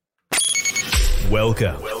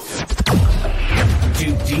Welcome to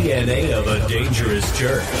DNA of a Dangerous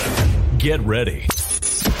Church. Get ready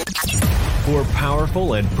for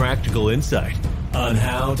powerful and practical insight on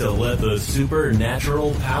how to let the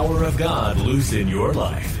supernatural power of God loose in your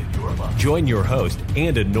life. Join your host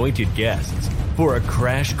and anointed guests for a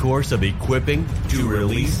crash course of equipping to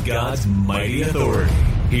release God's mighty authority,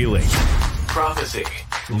 healing, prophecy,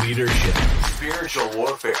 leadership, spiritual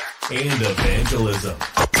warfare, and evangelism.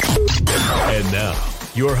 And now,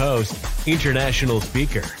 your host, international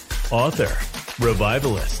speaker, author,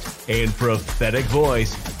 revivalist, and prophetic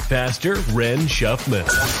voice, Pastor Ren Shuffman.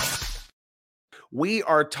 We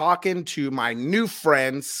are talking to my new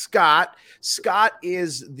friend, Scott. Scott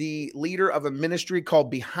is the leader of a ministry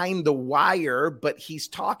called Behind the Wire, but he's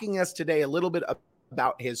talking us today a little bit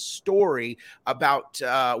about his story, about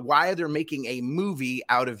why they're making a movie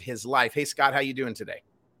out of his life. Hey, Scott, how you doing today?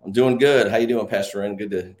 I'm doing good. How you doing, Pastor Ren? Good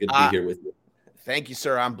to be here with you. Thank you,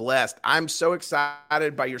 sir. I'm blessed. I'm so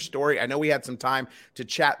excited by your story. I know we had some time to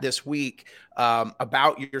chat this week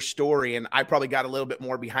about your story, and I probably got a little bit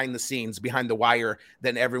more behind the scenes, behind the wire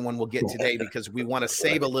than everyone will get today because we want to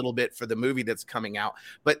save a little bit for the movie that's coming out.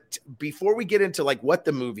 But before we get into like what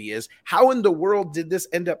the movie is, how in the world did this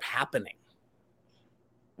end up happening?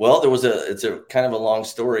 Well, it's a kind of a long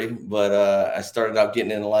story, but I started out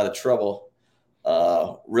getting in a lot of trouble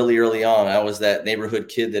really early on. I was that neighborhood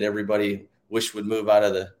kid that everybody wished would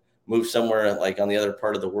move somewhere like on the other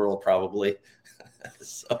part of the world, probably.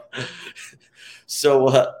 So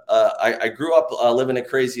I grew up living a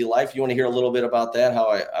crazy life. You want to hear a little bit about that?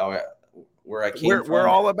 Where I came from? We're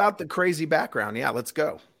all about the crazy background. Yeah, let's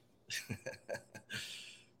go.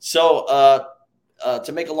 So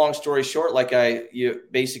to make a long story short, you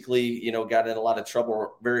basically got in a lot of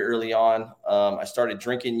trouble very early on. I started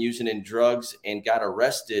drinking, using, and drugs, and got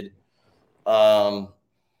arrested.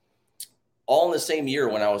 All in the same year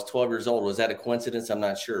when I was 12 years old. Was that a coincidence? I'm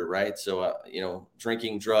not sure, right? So,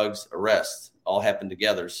 drinking, drugs, arrests all happened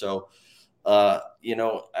together. So, I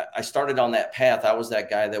started on that path. I was that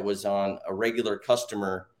guy that was on a regular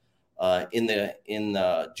customer in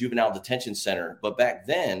the juvenile detention center. But back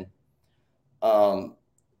then, I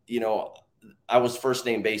was first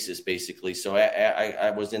name basis, basically. So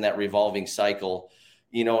I was in that revolving cycle.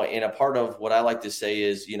 And a part of what I like to say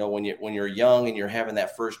is, when you're young and you're having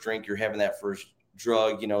that first drink, you're having that first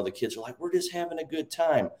drug, the kids are like, we're just having a good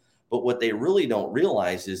time. But what they really don't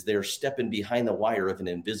realize is they're stepping behind the wire of an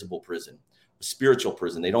invisible prison, a spiritual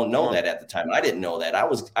prison. They don't know that at the time. I didn't know that. I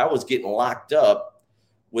was getting locked up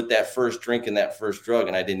with that first drink and that first drug,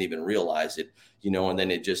 and I didn't even realize it, and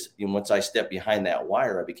then it just, once I stepped behind that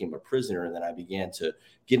wire, I became a prisoner, and then I began to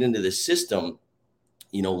get into the system,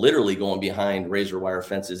 literally going behind razor wire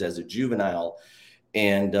fences as a juvenile.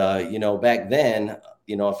 And, back then,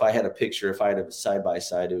 if I had a picture, if I had a side by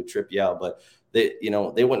side, it would trip you out. But they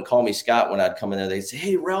wouldn't call me Scott when I'd come in there. They'd say,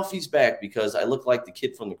 hey, Ralphie's back, because I look like the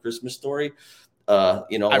kid from the Christmas Story. I've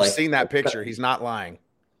seen that picture. He's not lying.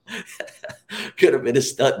 Could have been a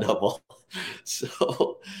stunt double.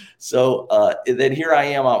 So then here I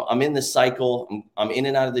am. I'm in this cycle. I'm in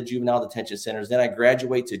and out of the juvenile detention centers. Then I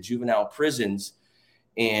graduate to juvenile prisons.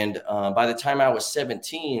 And by the time I was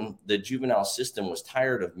 17, the juvenile system was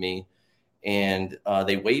tired of me, and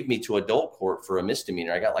they waived me to adult court for a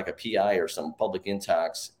misdemeanor. I got like a PI or some public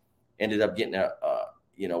intox, ended up getting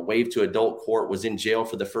waived to adult court, was in jail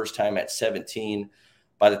for the first time at 17.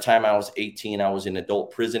 By the time I was 18, I was in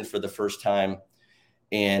adult prison for the first time.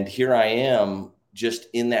 And here I am just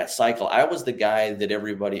in that cycle. I was the guy that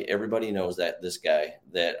everybody knows, that this guy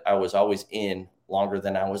that I was always in longer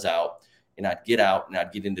than I was out. And I'd get out and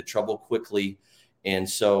I'd get into trouble quickly. And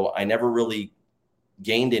so I never really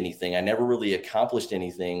gained anything. I never really accomplished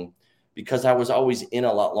anything because I was always in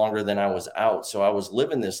a lot longer than I was out. So I was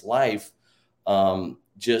living this life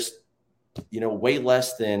just, way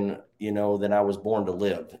less than I was born to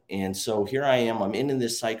live. And so here I am. I'm in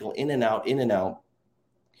this cycle, in and out.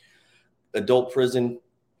 Adult prison.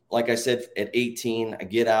 Like I said, at 18, I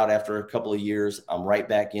get out after a couple of years. I'm right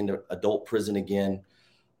back into adult prison again.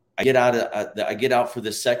 I get out for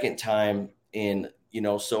the second time. And,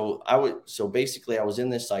 so basically I was in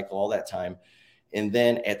this cycle all that time. And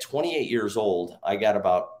then at 28 years old, I got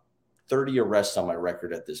about 30 arrests on my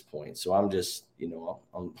record at this point. So I'm just,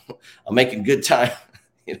 I'm making good time,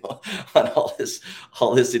 on all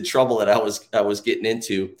this in trouble that I was getting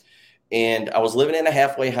into. And I was living in a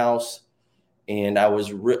halfway house. And I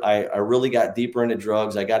really got deeper into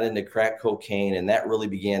drugs. I got into crack cocaine, and that really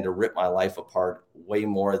began to rip my life apart way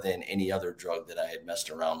more than any other drug that I had messed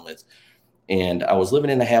around with. And I was living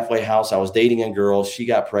in a halfway house. I was dating a girl. She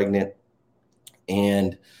got pregnant.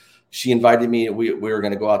 And she invited me. We were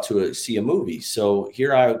going to go out to see a movie. So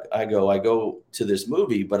here I go to this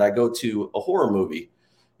movie, but I go to a horror movie.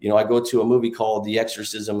 I go to a movie called The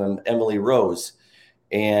Exorcism of Emily Rose.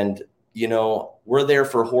 And, we're there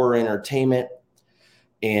for horror entertainment.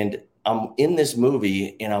 And I'm in this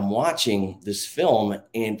movie and I'm watching this film,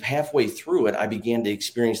 and halfway through it, I began to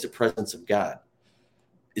experience the presence of God.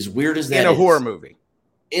 As weird as that is. In a horror movie.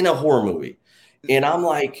 In a horror movie. And I'm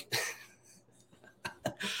like,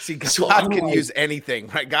 see, God can use anything,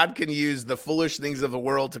 right? God can use the foolish things of the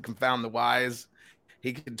world to confound the wise.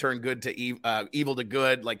 He can turn good to evil to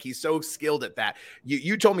good. Like, he's so skilled at that.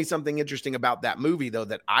 You told me something interesting about that movie, though,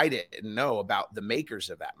 that I didn't know about the makers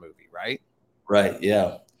of that movie, right? Right.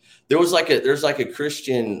 Yeah. There's like a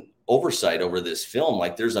Christian oversight over this film.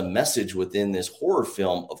 Like, there's a message within this horror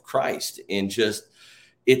film of Christ, and just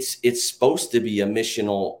it's supposed to be a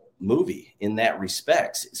missional movie in that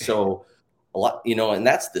respect. So a lot, and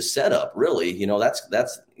that's the setup, really.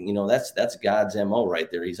 That's God's MO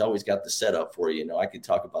right there. He's always got the setup for you. I could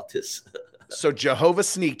talk about this. So Jehovah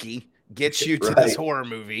Sneaky gets you to this horror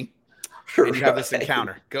movie, and you have this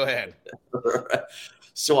encounter. Go ahead. Right.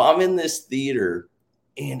 So I'm in this theater,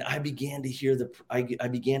 and I began to I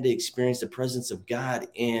began to experience the presence of God.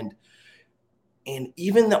 And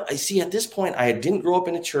even though at this point, I didn't grow up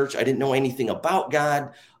in a church, I didn't know anything about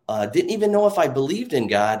God, didn't even know if I believed in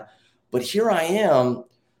God. But here I am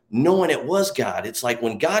knowing it was God. It's like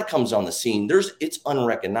when God comes on the scene, it's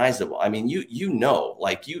unrecognizable. I mean,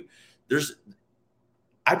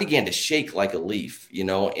 I began to shake like a leaf,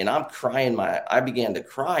 and I'm crying. I began to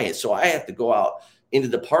cry. So I had to go out into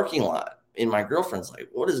the parking lot, and my girlfriend's like,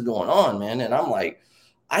 "What is going on, man?" And I'm like,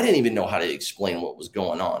 I didn't even know how to explain what was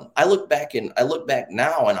going on. I look back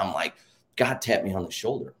now, and I'm like, God tapped me on the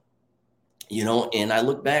shoulder, and I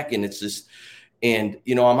look back, and it's just, and,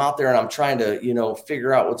 I'm out there and I'm trying to,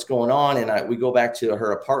 figure out what's going on. And we go back to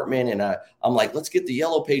her apartment, and I'm like, let's get the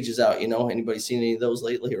yellow pages out. Anybody seen any of those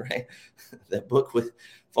lately? Right. That book with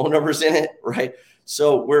phone numbers in it. Right.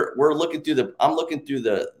 So I'm looking through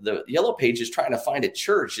the yellow pages, trying to find a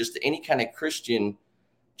church, just any kind of Christian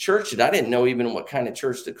church that I didn't know even what kind of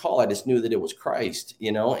church to call. I just knew that it was Christ,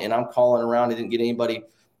 and I'm calling around. I didn't get anybody.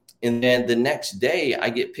 And then the next day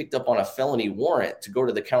I get picked up on a felony warrant to go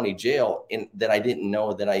to the county jail, and that I didn't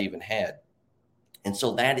know that I even had. And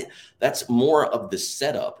so that's more of the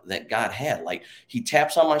setup that God had. Like, he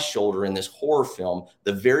taps on my shoulder in this horror film.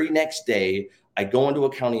 The very next day I go into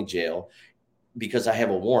a county jail because I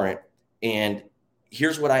have a warrant. And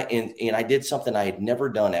here's what and I did something I had never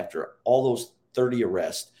done after all those 30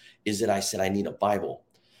 arrests, is that I said, I need a Bible.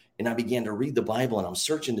 And I began to read the Bible, and I'm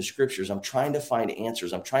searching the scriptures. I'm trying to find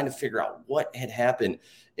answers. I'm trying to figure out what had happened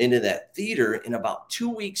into that theater. And about 2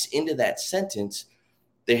 weeks into that sentence,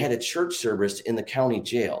 they had a church service in the county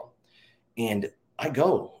jail. And I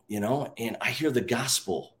go, and I hear the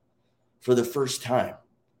gospel for the first time,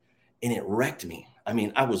 and it wrecked me. I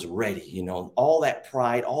mean, I was ready, all that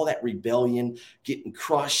pride, all that rebellion, getting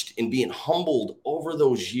crushed and being humbled over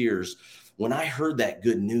those years. When I heard that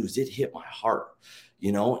good news, it hit my heart.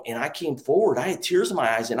 And I came forward. I had tears in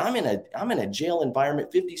my eyes, and I'm in a jail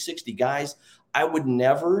environment, 50, 60 guys. I would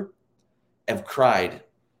never have cried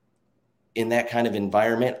in that kind of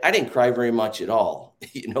environment. I didn't cry very much at all,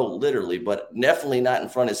 literally, but definitely not in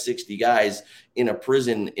front of 60 guys in a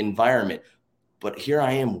prison environment. But here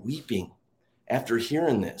I am weeping after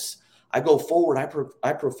hearing this. I go forward.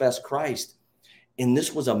 I profess Christ. And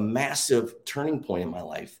this was a massive turning point in my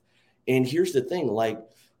life. And here's the thing, like,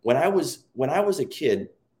 when I was a kid,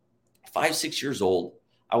 5, 6 years old,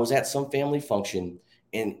 I was at some family function,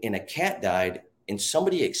 and a cat died, and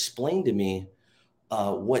somebody explained to me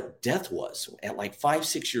what death was at like 5,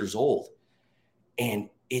 6 years old. And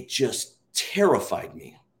it just terrified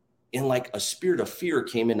me. And like a spirit of fear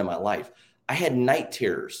came into my life. I had night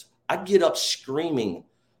terrors. I'd get up screaming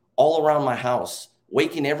all around my house,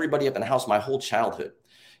 waking everybody up in the house my whole childhood.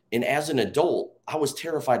 And as an adult, I was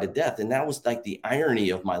terrified to death. And that was like the irony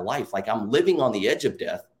of my life. Like, I'm living on the edge of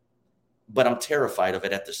death, but I'm terrified of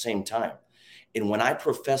it at the same time. And when I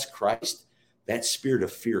professed Christ, that spirit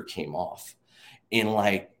of fear came off. And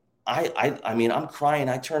like, I mean, I'm crying.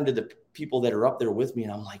 I turn to the people that are up there with me,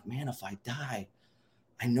 and I'm like, man, if I die,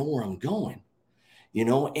 I know where I'm going,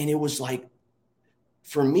 And it was like,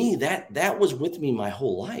 for me, that was with me my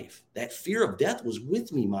whole life. That fear of death was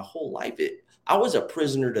with me my whole life. I was a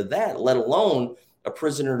prisoner to that, let alone a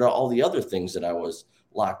prisoner to all the other things that I was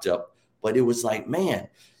locked up. But it was like, man,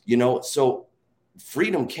 so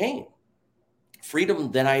freedom came.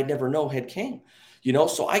 Freedom that I had never known had came.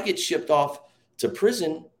 So I get shipped off to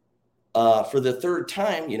prison for the third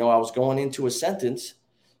time. I was going into a sentence.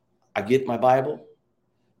 I get my Bible.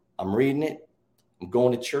 I'm reading it. I'm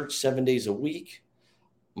going to church 7 days a week.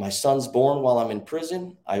 My son's born while I'm in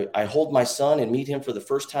prison. I hold my son and meet him for the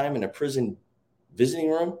first time in a prison visiting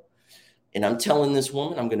room. And I'm telling this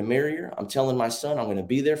woman I'm going to marry her. I'm telling my son I'm going to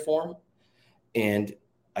be there for him. And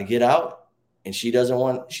I get out and she's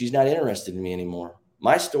not interested in me anymore.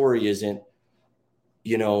 My story isn't,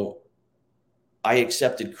 I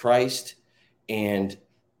accepted Christ and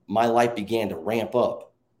my life began to ramp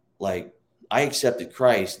up. Like, I accepted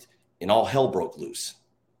Christ and all hell broke loose.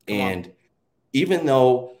 And even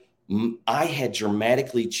though I had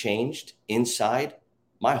dramatically changed inside,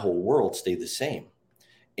 my whole world stayed the same.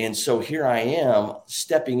 And so here I am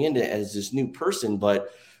stepping into as this new person,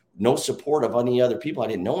 but no support of any other people. I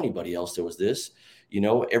didn't know anybody else that was this.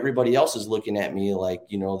 Everybody else is looking at me like,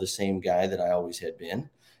 the same guy that I always had been.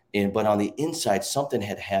 But on the inside, something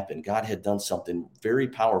had happened. God had done something very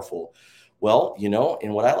powerful. Well,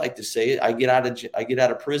 and what I like to say, I get out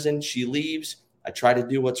of prison. She leaves. I try to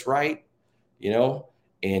do what's right,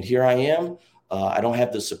 and here I am. I don't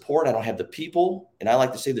have the support. I don't have the people. And I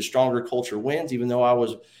like to say the stronger culture wins. Even though I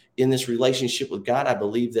was in this relationship with God, I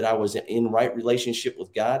believe that I was in right relationship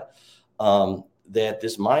with God, that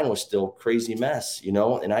this mind was still a crazy mess,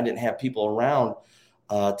 and I didn't have people around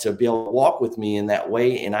to be able to walk with me in that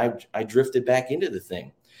way. And I drifted back into the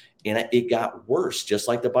thing. And it got worse, just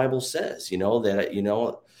like the Bible says,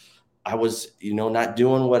 that, I was, not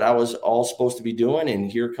doing what I was all supposed to be doing.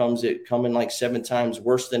 And here comes it coming like 7 times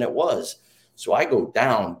worse than it was. So I go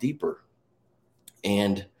down deeper.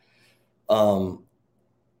 And the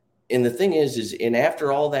thing is, and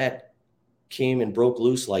after all that came and broke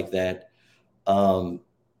loose like that, I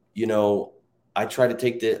tried to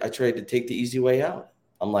take the easy way out.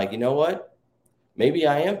 I'm like, you know what? Maybe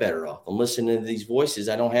I am better off. I'm listening to these voices.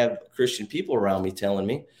 I don't have Christian people around me telling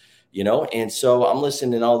me, and so I'm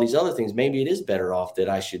listening to all these other things. Maybe it is better off that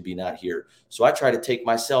I should be not here. So I try to take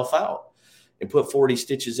myself out and put 40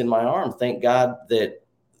 stitches in my arm. Thank God that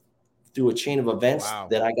through a chain of events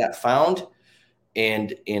that I got found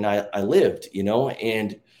and I lived,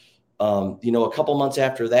 and, a couple months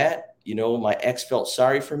after that, my ex felt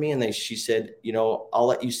sorry for me. And she said, I'll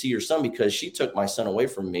let you see your son, because she took my son away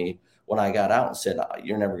from me when I got out and said,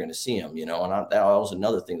 you're never going to see him, and that was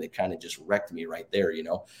another thing that kind of just wrecked me right there,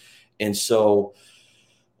 And so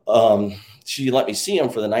she let me see him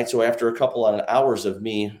for the night. So after a couple of hours of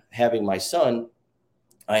me having my son,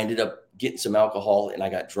 I ended up getting some alcohol and I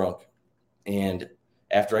got drunk. And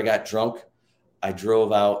after I got drunk, I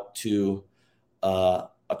drove out to a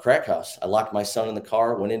crack house. I locked my son in the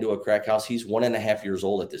car, went into a crack house. He's 1.5 years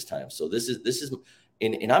old at this time. So this is,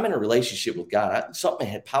 and I'm in a relationship with God. Something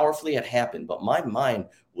had powerfully happened, but my mind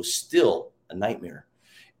was still a nightmare.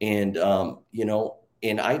 And,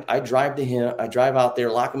 and I drive to him. I drive out there,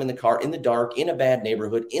 lock him in the car in the dark, in a bad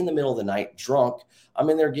neighborhood, in the middle of the night, drunk. I'm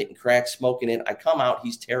in there getting crack, smoking it. I come out.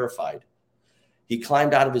 He's terrified. He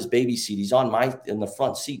climbed out of his baby seat. He's in the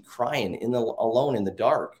front seat crying alone in the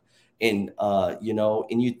dark. And,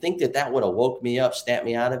 and you'd think that would have woke me up, snapped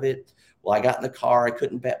me out of it. Well, I got in the car. I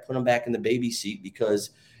couldn't put him back in the baby seat because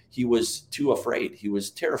he was too afraid. He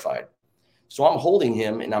was terrified. So I'm holding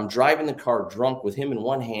him and I'm driving the car drunk with him in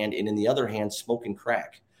one hand and in the other hand smoking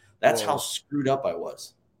crack. That's how screwed up I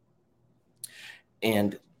was.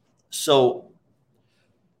 And so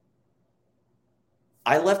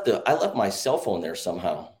I left my cell phone there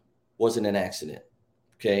somehow. Wasn't an accident.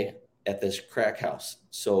 Okay. At this crack house.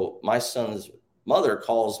 So my son's mother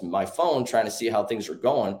calls my phone trying to see how things are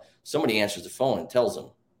going. Somebody answers the phone and tells them.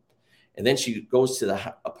 And then she goes to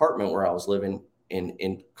the apartment where I was living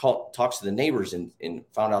and talks to the neighbors and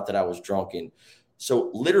found out that I was drunk. And so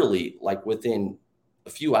literally, like within a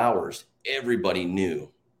few hours, everybody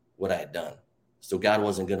knew what I had done. So God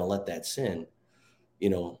wasn't going to let that sin,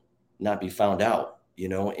 not be found out,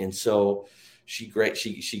 And so she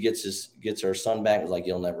gets her son back. Like,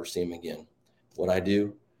 you'll never see him again. What I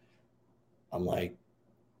do, I'm like,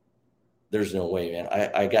 there's no way, man.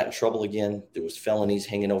 I got in trouble again. There was felonies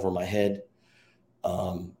hanging over my head.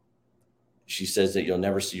 She says that you'll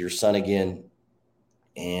never see your son again.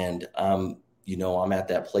 And I'm at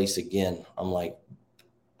that place again. I'm like,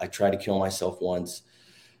 I tried to kill myself once.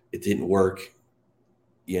 It didn't work.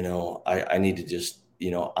 I need to just,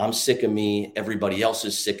 I'm sick of me. Everybody else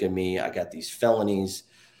is sick of me. I got these felonies.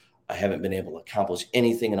 I haven't been able to accomplish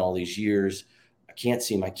anything in all these years. I can't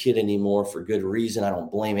see my kid anymore for good reason. I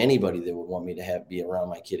don't blame anybody that would want me to be around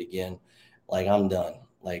my kid again. Like, I'm done.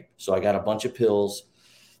 So I got a bunch of pills,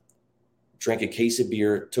 drank a case of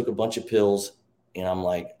beer, took a bunch of pills, and I'm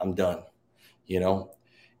like, I'm done,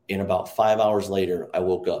 And about 5 hours later, I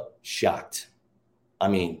woke up shocked. I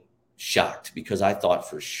mean, shocked because I thought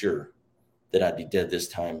for sure that I'd be dead this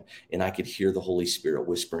time. And I could hear the Holy Spirit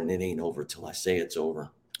whispering, it ain't over till I say it's over.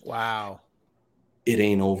 Wow. It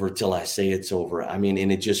ain't over till I say it's over. I mean,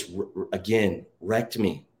 and it just, again, wrecked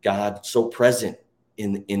me. God so present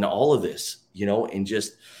in all of this, you know, and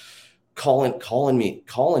just calling to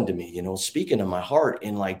me, you know, speaking to my heart,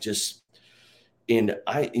 and like just, and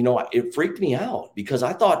it freaked me out because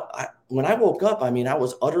I thought when I woke up, I mean, I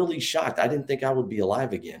was utterly shocked. I didn't think I would be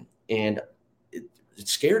alive again. And it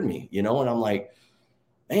scared me, you know, and I'm like,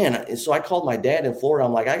 man. And so I called my dad in Florida.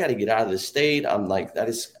 I'm like, I got to get out of this state. I'm like,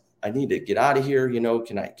 I need to get out of here. You know,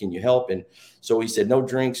 can you help? And so he said, no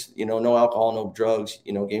drinks, you know, no alcohol, no drugs,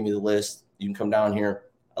 you know, gave me the list. You can come down here.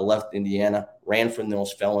 I left Indiana, ran from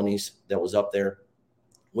those felonies that was up there,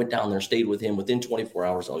 went down there, stayed with him. Within 24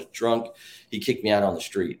 hours, I was drunk. He kicked me out on the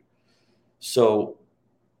street. So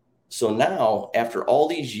now after all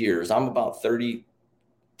these years, I'm about 30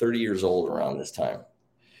 years old around this time.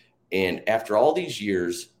 And after all these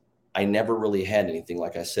years, I never really had anything,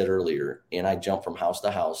 like I said earlier. And I jumped from house to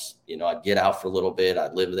house. You know, I'd get out for a little bit.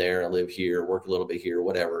 I'd live there, I live here, work a little bit here,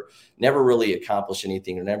 whatever. Never really accomplished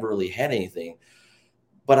anything or never really had anything.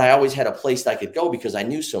 But I always had a place I could go because I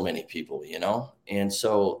knew so many people, you know? And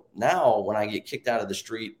so now when I get kicked out of the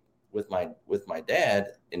street with my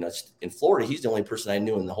dad in Florida, he's the only person I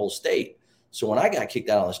knew in the whole state. So when I got kicked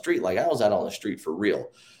out on the street, like I was out on the street for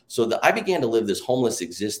real. So I began to live this homeless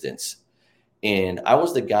existence. And I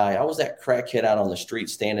was that crackhead out on the street,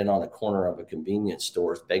 standing on the corner of a convenience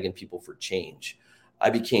store, begging people for change.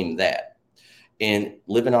 I became that. And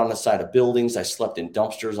living on the side of buildings, I slept in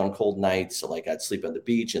dumpsters on cold nights. So like I'd sleep on the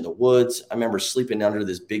beach, in the woods. I remember sleeping under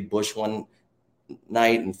this big bush one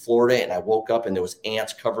night in Florida, and I woke up and there was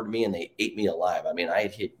ants covered me and they ate me alive. I mean, I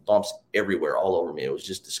had hit bumps everywhere, all over me. It was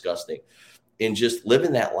just disgusting. And just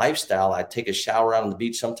living that lifestyle, I'd take a shower out on the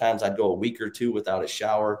beach. Sometimes I'd go a week or two without a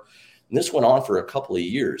shower. And this went on for a couple of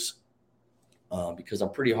years because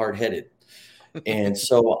I'm pretty hard-headed. And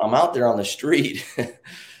so I'm out there on the street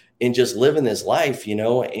and just living this life, you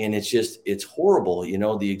know, and it's horrible, you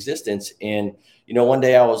know, the existence. And, you know, one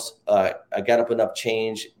day I got up enough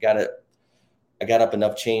change to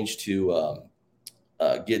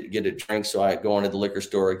get a drink. So I go into the liquor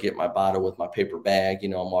store, get my bottle with my paper bag. You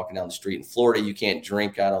know, I'm walking down the street. In Florida, you can't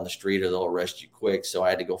drink out on the street or they'll arrest you quick. So I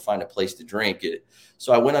had to go find a place to drink it.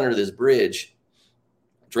 So I went under this bridge,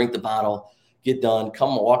 drink the bottle, get done,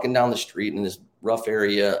 come walking down the street in this rough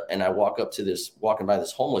area. And I walking by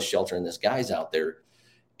this homeless shelter, and this guy's out there,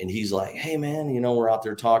 and he's like, hey man, you know, we're out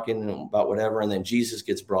there talking about whatever. And then Jesus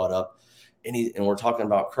gets brought up, and we're talking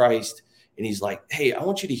about Christ. And he's like, hey, I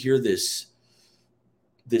want you to hear this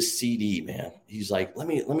CD, man. He's like, let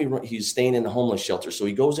me, he's staying in the homeless shelter. So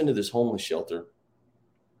he goes into this homeless shelter,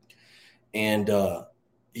 and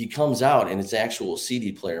he comes out, and it's an actual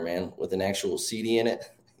CD player, man, with an actual CD in it.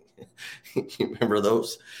 You remember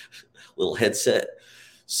those little headset?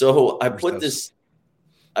 So I put this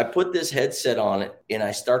headset on it, and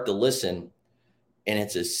I start to listen, and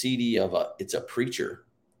it's a CD it's a preacher.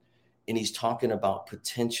 And he's talking about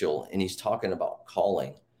potential, and he's talking about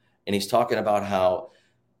calling, and he's talking about how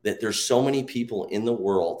that there's so many people in the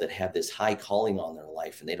world that have this high calling on their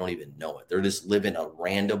life, and they don't even know it. They're just living a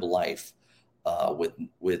random life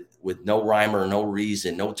with no rhyme or no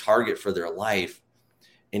reason, no target for their life.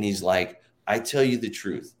 And he's like, I tell you the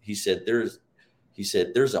truth. He said, there's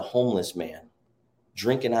a homeless man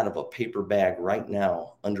drinking out of a paper bag right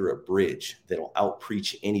now under a bridge that'll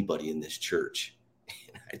out-preach anybody in this church.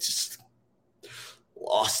 I just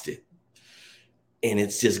lost it. And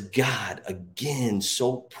it's just God, again,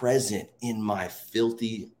 so present in my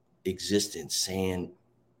filthy existence, saying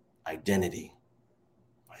identity,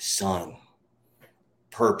 my son,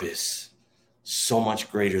 purpose, so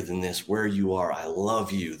much greater than this. Where you are, I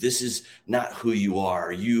love you. This is not who you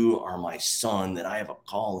are. You are my son, that I have a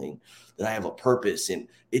calling, that I have a purpose. And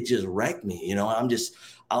it just wrecked me. You know, I'm just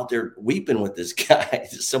out there weeping with this guy,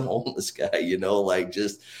 some homeless guy, you know, like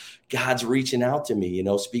just God's reaching out to me, you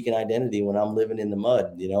know, speaking identity when I'm living in the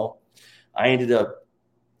mud. You know, I ended up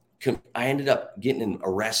getting an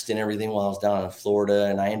arrest and everything while I was down in Florida,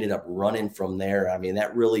 and I ended up running from there. I mean,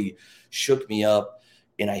 that really shook me up.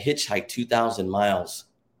 And I hitchhiked 2,000 miles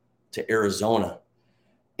to Arizona.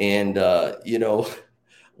 And, you know,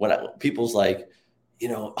 when people's like, you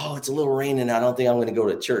know, oh, it's a little raining, I don't think I'm going to go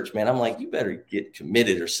to church, man. I'm like, you better get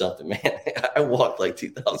committed or something, man. I walked like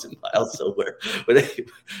 2,000 miles somewhere. But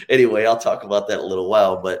anyway, I'll talk about that in a little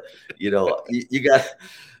while. But, you know, you got,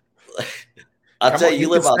 I'll tell you, you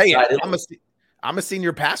live outside. I'm a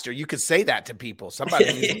senior pastor. You could say that to people. Somebody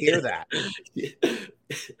needs to hear that.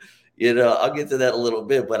 I'll get to that a little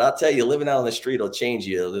bit, but I'll tell you, living out on the street will change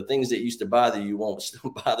you. The things that used to bother you won't still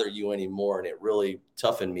bother you anymore. And it really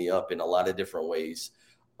toughened me up in a lot of different ways.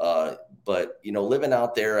 But, living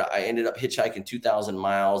out there, I ended up hitchhiking 2,000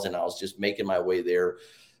 miles, and I was just making my way there,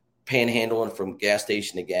 panhandling from gas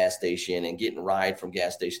station to gas station and getting ride from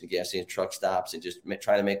gas station to gas station, truck stops, and just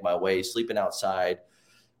trying to make my way, sleeping outside.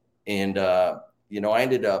 And, I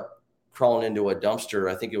ended up crawling into a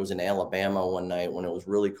dumpster. I think it was in Alabama one night when it was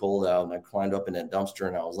really cold out, and I climbed up in that dumpster,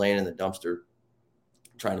 and I was laying in the dumpster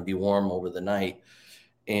trying to be warm over the night.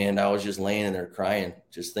 And I was just laying in there crying,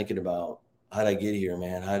 just thinking about, how did I get here,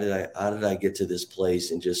 man? How did I get to this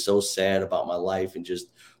place? And just so sad about my life and just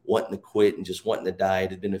wanting to quit and just wanting to die.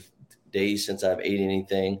 It had been a days since I've ate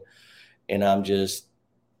anything, and I'm just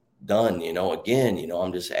done, again,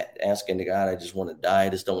 I'm just asking to God, I just want to die. I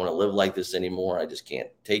just don't want to live like this anymore. I just can't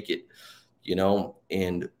take it,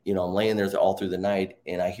 and, I'm laying there all through the night,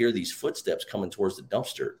 and I hear these footsteps coming towards the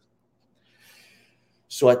dumpster.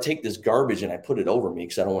 So I take this garbage and I put it over me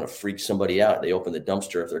because I don't want to freak somebody out. They open the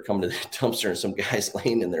dumpster if they're coming to the dumpster and some guy's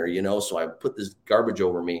laying in there, so I put this garbage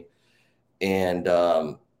over me, and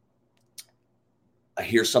I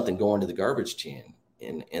hear something go into the garbage can,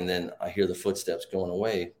 and then I hear the footsteps going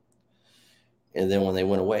away. And then when they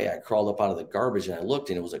went away, I crawled up out of the garbage and I looked,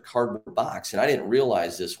 and it was a cardboard box. And I didn't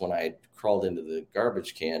realize this when I crawled into the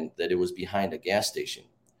garbage can, that it was behind a gas station.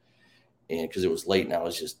 And because it was late and I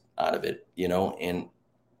was just out of it, and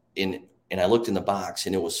I looked in the box,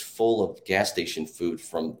 and it was full of gas station food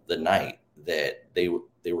from the night that they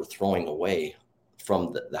were throwing away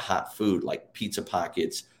from the hot food, like pizza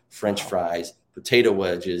pockets, French fries, potato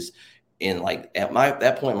wedges. And like at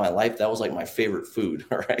that point in my life, that was like my favorite food.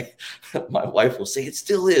 All right. My wife will say it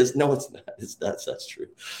still is. No, it's not. It's not. That's true.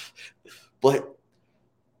 But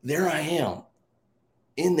there I am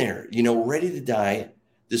in there, ready to die.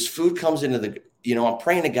 This food comes into I'm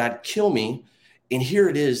praying to God, kill me. And here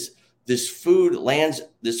it is. This food lands,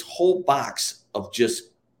 this whole box of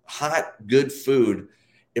just hot, good food.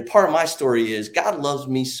 And part of my story is God loves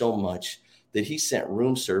me so much that he sent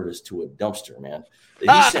room service to a dumpster, man.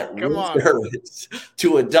 That he sent room service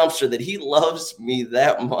to a dumpster, that he loves me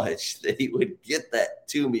that much, that he would get that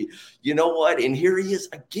to me. You know what? And here he is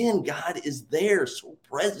again. God is there, so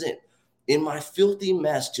present in my filthy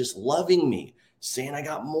mess, just loving me, saying, I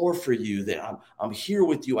got more for you, that I'm here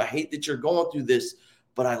with you. I hate that you're going through this,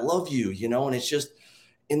 but I love you, and it's just,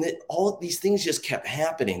 and that all these things just kept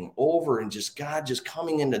happening over, and just God just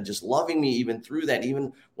coming into just loving me even through that,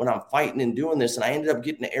 even when I'm fighting and doing this. And I ended up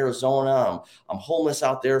getting to Arizona. I'm homeless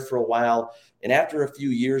out there for a while. And after a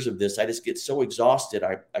few years of this, I just get so exhausted.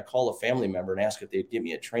 I call a family member and ask if they'd give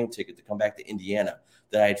me a train ticket to come back to Indiana,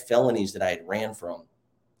 that I had felonies that I had ran from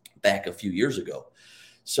back a few years ago.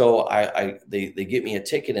 So they get me a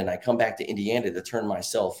ticket, and I come back to Indiana to turn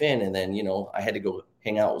myself in. And then, I had to go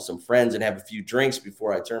hang out with some friends and have a few drinks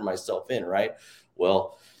before I turn myself in. Right.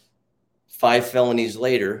 Well, 5 felonies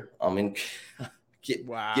later, I'm in, get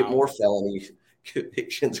more felony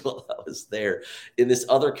convictions while I was there in this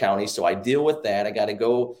other county. So I deal with that. I got to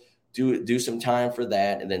go do some time for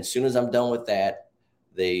that. And then as soon as I'm done with that,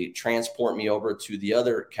 they transport me over to the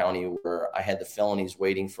other county where I had the felonies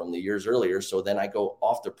waiting from the years earlier. So then I go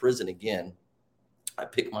off to prison again. I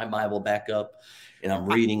pick my Bible back up, and I'm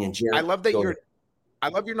reading. And Jared, I love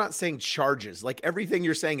you're not saying charges. Like everything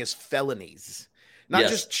you're saying is felonies, not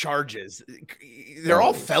just charges. They're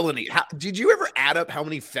all felony. Did you ever add up how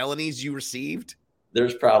many felonies you received?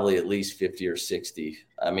 There's probably at least 50 or 60.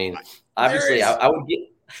 I mean, obviously I would get.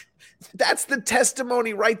 That's the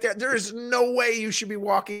testimony right there. There is no way you should be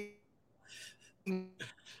walking.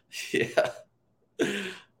 Yeah.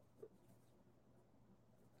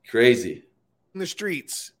 Crazy. In the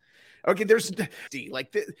streets. Okay, there's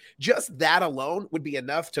like just that alone would be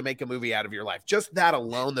enough to make a movie out of your life. Just that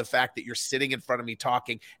alone, the fact that you're sitting in front of me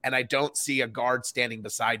talking and I don't see a guard standing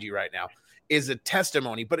beside you right now is a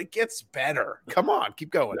testimony, but it gets better. Come on, keep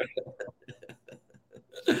going.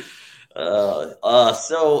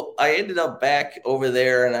 So I ended up back over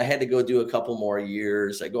there, and I had to go do a couple more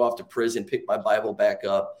years. I go off to prison, pick my Bible back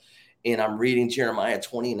up, and I'm reading Jeremiah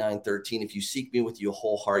 29:13. If you seek me with your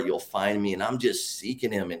whole heart, you'll find me. And I'm just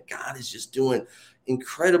seeking him, and God is just doing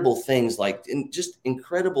incredible things, just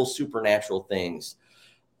incredible supernatural things.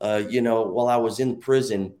 While I was in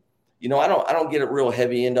prison, I don't get it real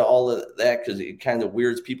heavy into all of that because it kind of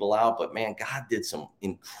weirds people out. But man, God did some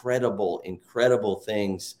incredible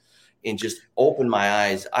things and just opened my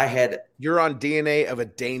eyes. You're on DNA of a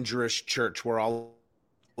Dangerous Church. We're all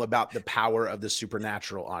about the power of the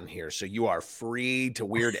supernatural on here. So you are free to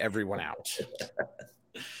weird everyone out.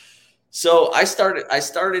 So I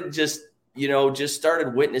started just, just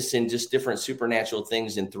started witnessing just different supernatural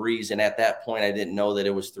things in threes. And at that point, I didn't know that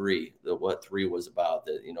it was three, what three was about,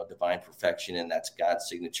 divine perfection, and that's God's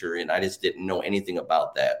signature. And I just didn't know anything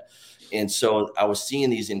about that. And so I was seeing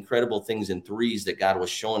these incredible things in threes that God was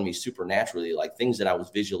showing me supernaturally, like things that I was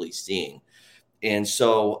visually seeing. And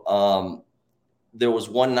so there was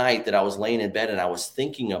one night that I was laying in bed and I was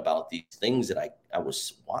thinking about these things that I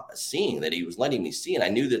was seeing, that he was letting me see. And I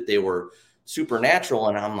knew that they were supernatural.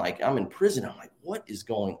 And I'm like, I'm in prison. I'm like, what is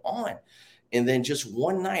going on? And then just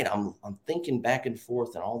one night I'm thinking back and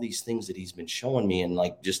forth and all these things that he's been showing me. And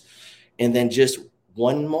and then just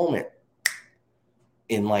one moment.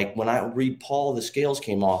 And like, when I read Paul, the scales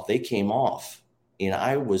came off, they came off, and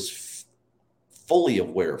I was fully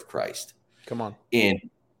aware of Christ. Come on. And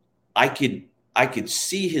I could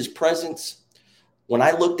see his presence. When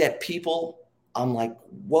I looked at people, I'm like,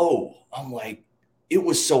 whoa. I'm like, it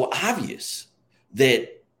was so obvious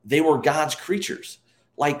that they were God's creatures.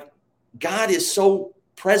 Like, God is so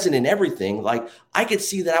present in everything. Like, I could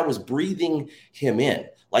see that I was breathing him in.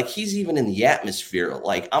 Like, he's even in the atmosphere.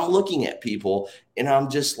 Like, I'm looking at people and I'm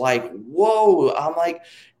just like, whoa. I'm like,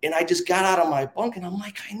 and I just got out of my bunk and I'm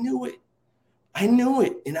like, I knew it.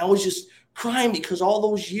 And I was just crying because all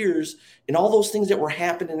those years and all those things that were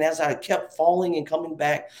happening as I kept falling and coming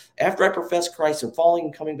back after I professed Christ and falling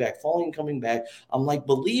and coming back, I'm like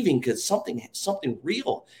believing because something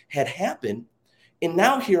real had happened. And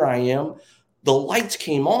now here I am, the lights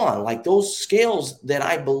came on, like those scales that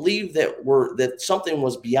I believed that something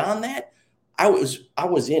was beyond that. I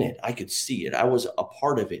was in it. I could see it. I was a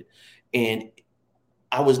part of it. And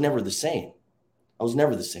I was never the same.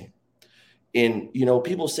 And,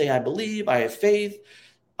 people say, I believe, I have faith.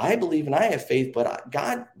 I believe and I have faith. But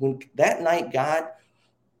God, when that night, God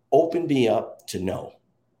opened me up to know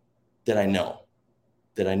that I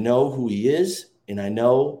know who he is, and I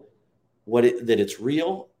know that it's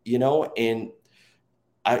real, and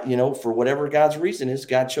I, for whatever God's reason is,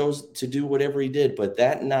 God chose to do whatever he did. But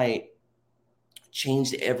that night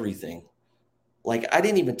changed everything. Like, I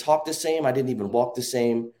didn't even talk the same. I didn't even walk the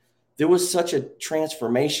same. There was such a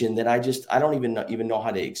transformation that I don't even know how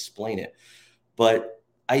to explain it. But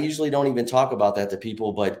I usually don't even talk about that to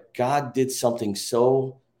people. But God did something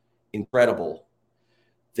so incredible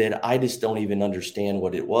that I just don't even understand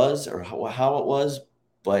what it was or how it was.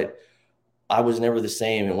 But I was never the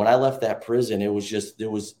same. And when I left that prison, it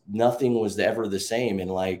was nothing was ever the same. And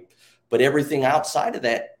but everything outside of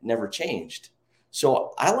that never changed.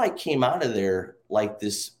 So I came out of there like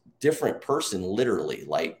this different person, literally.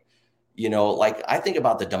 I think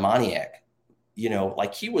about the demoniac,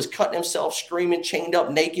 he was cutting himself, screaming, chained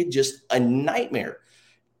up, naked, just a nightmare.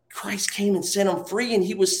 Christ came and set him free, and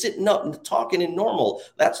he was sitting up and talking in normal.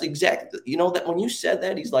 That's exactly, that when you said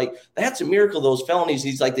that, he's like, that's a miracle, those felonies.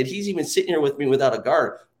 He's like, that he's even sitting here with me without a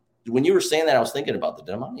guard. When you were saying that, I was thinking about the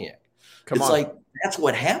demoniac. It's like, that's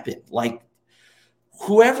what happened. Like,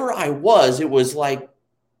 whoever I was, it was like,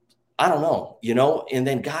 I don't know, and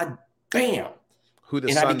then God, bam. Who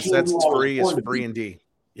the Son sets free is free indeed.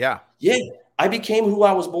 Yeah. Yeah. I became who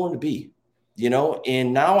I was born to be,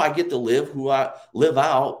 and now I get to live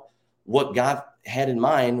out what God had in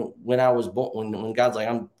mind when I was born, when God's like,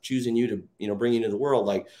 I'm choosing you to, bring you into the world.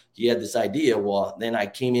 Like, he had this idea. Well, then I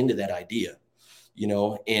came into that idea,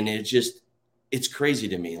 and it's crazy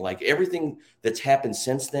to me. Like, everything that's happened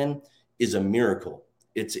since then is a miracle.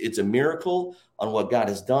 It's a miracle on what God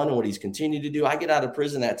has done and what he's continued to do. I get out of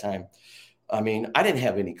prison that time. I mean, I didn't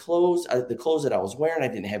have any clothes. The clothes that I was wearing, I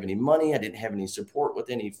didn't have any money. I didn't have any support with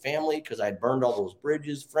any family because I'd burned all those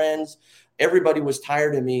bridges, friends. Everybody was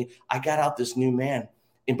tired of me. I got out this new man,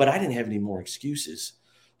 but I didn't have any more excuses.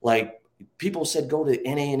 Like, people said, go to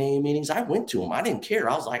NA and AA meetings. I went to them. I didn't care.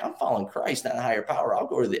 I was like, I'm following Christ, not a higher power. I'll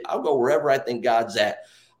go wherever I think God's at.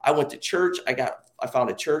 I went to church. I found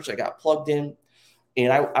a church. I got plugged in.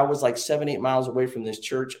 And I was like 7-8 miles away from this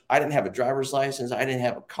church. I didn't have a driver's license. I didn't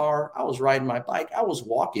have a car. I was riding my bike. I was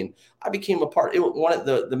walking. I became a part. One of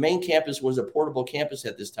the main campus was a portable campus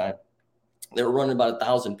at this time. They were running about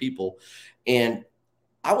 1,000 people. And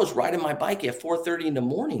I was riding my bike at 4:30 in the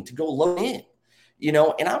morning to go load in,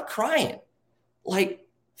 and I'm crying. Like,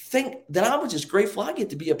 think that I was just grateful I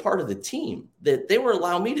get to be a part of the team, that they were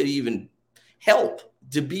allowing me to even help,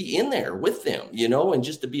 to be in there with them, and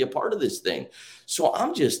just to be a part of this thing. So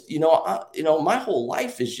I'm just, my whole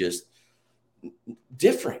life is just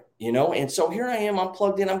different, and so here I am, I'm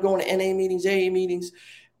plugged in, I'm going to NA meetings, AA meetings,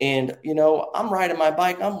 and, I'm riding my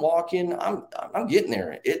bike, I'm walking, I'm getting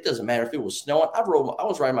there. It doesn't matter if it was snowing. I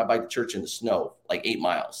was riding my bike to church in the snow, like 8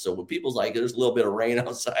 miles. So when people's like, there's a little bit of rain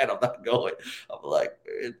outside, I'm not going. I'm like,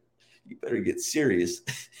 you better get serious.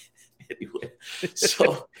 Anyway,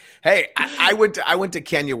 so hey, I went to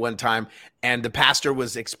Kenya one time, and the pastor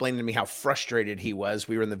was explaining to me how frustrated he was.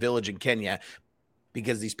 We were in the village in Kenya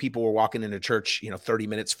because these people were walking into church, 30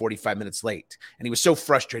 minutes, 45 minutes late. And he was so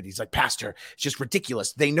frustrated. He's like, Pastor, it's just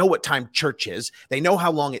ridiculous. They know what time church is. They know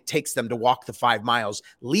how long it takes them to walk the 5 miles.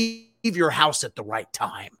 Leave your house at the right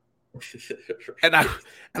time. And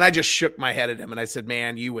I just shook my head at him, and I said,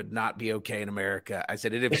 man, you would not be okay in America. I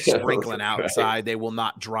said, if it's sprinkling outside, right, they will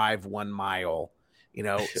not drive 1 mile.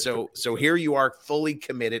 So here you are, fully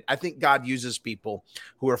committed. I think God uses people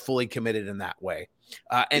who are fully committed in that way.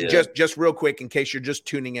 Just real quick, in case you're just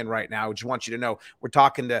tuning in right now, I just want you to know we're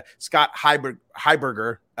talking to Scott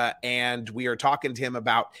Highberger, and we are talking to him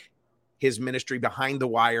about his ministry Behind the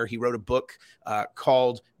Wire. He wrote a book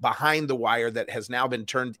called Behind the Wire that has now been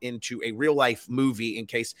turned into a real life movie. In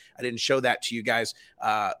case I didn't show that to you guys,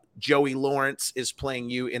 Joey Lawrence is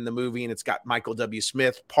playing you in the movie, and it's got Michael W.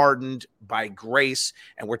 Smith, Pardoned by Grace.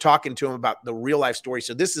 And we're talking to him about the real life story.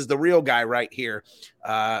 So this is the real guy right here.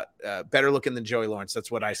 Better looking than Joey Lawrence.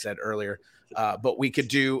 That's what I said earlier. But we could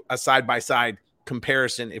do a side-by-side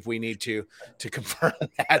comparison if we need to confirm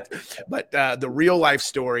that. But the real life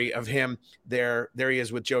story of him, there he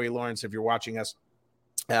is with Joey Lawrence, if you're watching us.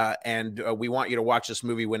 And we want you to watch this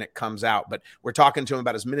movie when it comes out. But we're talking to him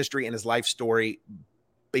about his ministry and his life story.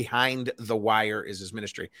 Behind the Wire is his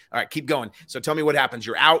ministry. All right, keep going. So tell me what happens.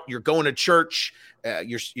 You're out, you're going to church,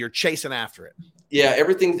 you're chasing after it. Yeah,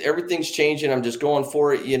 everything's changing. I'm just going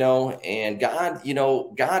for it, and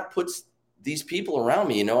God puts these people around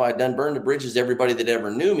me. I'd done burned the bridges, everybody that ever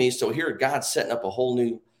knew me. So here God's setting up a whole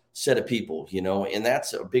new set of people, and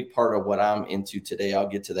that's a big part of what I'm into today. I'll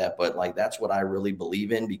get to that. But that's what I really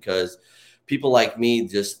believe in, because people like me,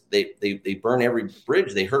 just they burn every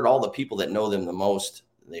bridge. They hurt all the people that know them the most.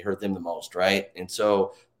 They hurt them the most. Right. And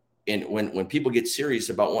so when people get serious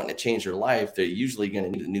about wanting to change their life, they're usually going to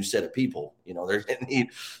need a new set of people. They're going to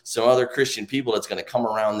need some other Christian people that's going to come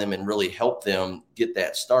around them and really help them get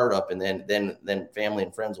that start up. And then family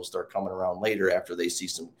and friends will start coming around later after they see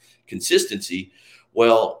some consistency.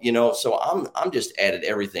 Well, so I'm just at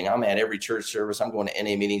everything. I'm at every church service. I'm going to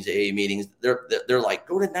NA meetings, AA meetings. They're like,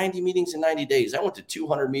 go to 90 meetings in 90 days. I went to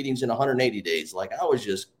 200 meetings in 180 days. Like, I was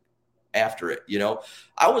just after it.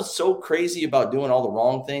 I was so crazy about doing all the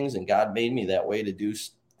wrong things, and God made me that way to do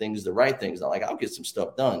things, the right things. I'll get some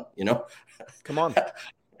stuff done, Come on.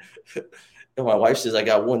 And my wife says I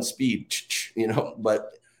got one speed,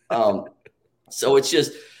 but so it's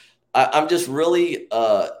just, I'm just really,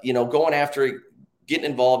 going after it, getting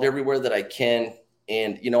involved everywhere that I can.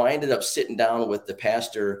 And, I ended up sitting down with the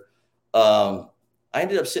pastor. I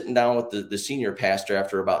ended up sitting down with the senior pastor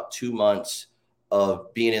after about 2 months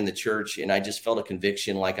of being in the church. And I just felt a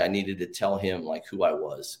conviction, like I needed to tell him who I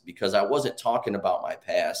was, because I wasn't talking about my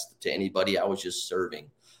past to anybody. I was just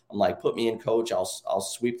serving. I'm like, put me in, coach. I'll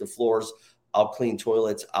sweep the floors. I'll clean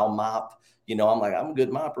toilets. I'll mop. I'm like, I'm a good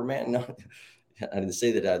mopper, man. No, I didn't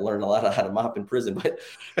say that I learned a lot of how to mop in prison, but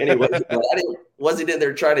anyway, wasn't in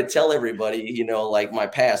there trying to tell everybody, my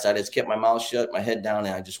past. I just kept my mouth shut, my head down,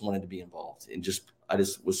 and I just wanted to be involved, and I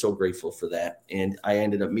just was so grateful for that. And I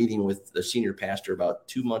ended up meeting with the senior pastor about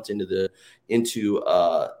 2 months into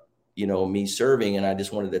me serving. And I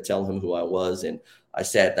just wanted to tell him who I was. And I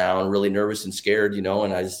sat down really nervous and scared,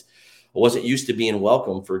 and I wasn't used to being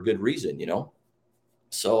welcome for a good reason,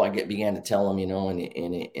 So I began to tell him,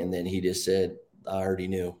 and then he just said, I already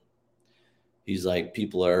knew. He's like,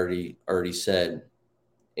 people already said.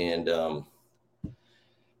 And,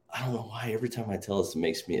 I don't know why every time I tell this, it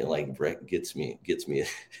makes me gets me.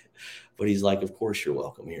 But he's like, of course you're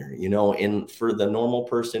welcome here, and for the normal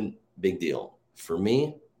person, big deal. For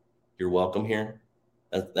me, you're welcome here.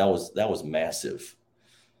 That was massive.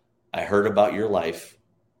 I heard about your life,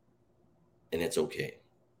 and it's okay.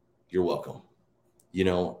 You're welcome,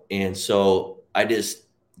 and so I just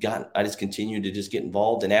continued to just get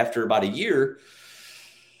involved. And after about a year,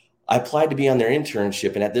 I applied to be on their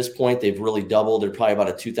internship. And at this point, they've really doubled. They're probably about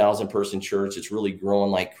a 2,000 person church. It's really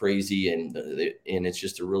growing like crazy. And it's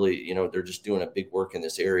just a really, they're just doing a big work in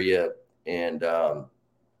this area. And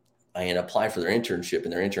I applied for their internship,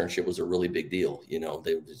 and their internship was a really big deal.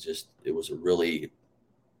 It was a really,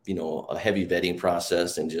 a heavy vetting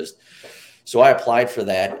process, and so I applied for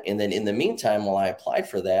that. And then in the meantime, while I applied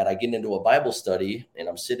for that, I get into a Bible study, and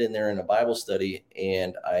I'm sitting there in a Bible study,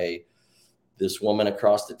 and this woman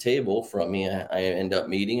across the table from me, I end up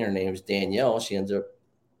meeting. Her name is Danielle. She ends up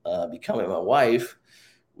becoming my wife.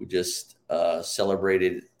 We just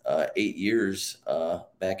celebrated 8 years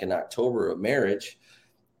back in October of marriage.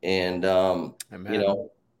 And,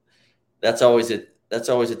 that's always that's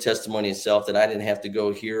always a testimony itself, that I didn't have to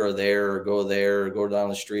go here or go down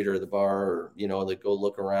the street or the bar, or, to go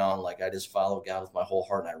look around. Like, I just followed God with my whole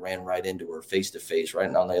heart, and I ran right into her face to face, right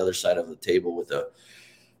on the other side of the table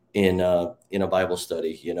in a Bible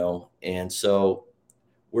study, And so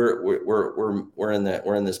we're in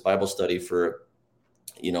this Bible study for,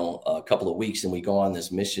 a couple of weeks, and we go on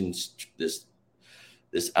this missions, this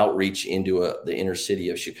outreach into the inner city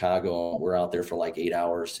of Chicago. We're out there for like 8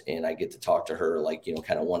 hours, and I get to talk to her, like,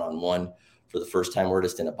 kind of one-on-one for the first time. We're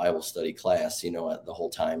just in a Bible study class, the whole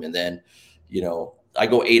time. And then, I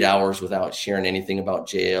go 8 hours without sharing anything about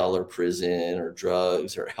jail or prison or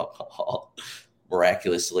drugs or alcohol,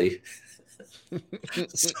 miraculously.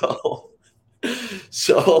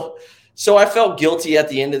 So I felt guilty at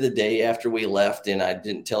the end of the day after we left, and I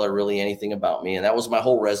didn't tell her really anything about me. And that was my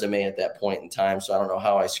whole resume at that point in time. So I don't know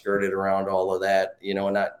how I skirted around all of that,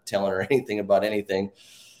 not telling her anything about anything.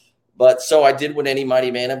 But so I did what any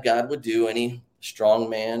mighty man of God would do, any strong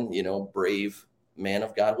man, brave man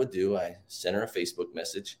of God would do. I sent her a Facebook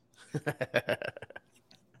message. I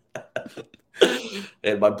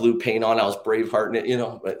had my blue paint on. I was bravehearting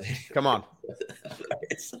it, but come on.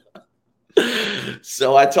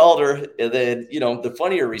 So I told her, and then, the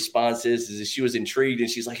funnier response is she was intrigued, and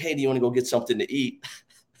she's like, "Hey, do you want to go get something to eat?"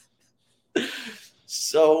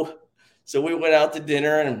 So we went out to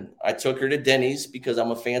dinner, and I took her to Denny's because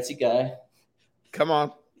I'm a fancy guy. Come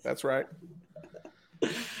on. That's right.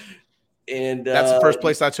 And that's the first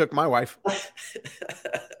place I took my wife.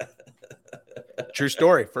 True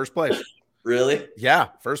story. First place. Really? Yeah.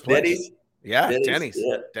 First place. Denny's? Yeah, Denny's.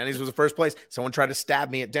 Yeah. Denny's was the first place. Someone tried to stab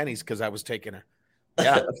me at Denny's because I was taking her.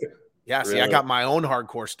 Yeah. Yeah. See, really? I got my own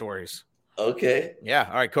hardcore stories. Okay. Yeah.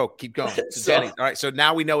 All right, cool. Keep going. Denny's. All right. So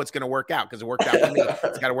now we know it's going to work out because it worked out for me.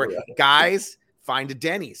 It's got to work. Right. Guys, find a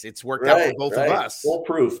Denny's. It's worked out for both of us. Full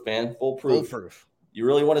proof, man. Full proof. Full proof. You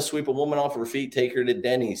really want to sweep a woman off her feet, take her to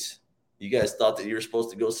Denny's. You guys thought that you were supposed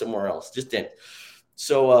to go somewhere else. Just Denny's.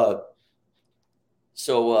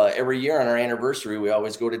 So every year on our anniversary, we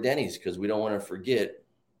always go to Denny's because we don't want to forget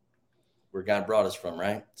where God brought us from,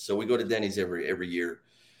 right? So we go to Denny's every year.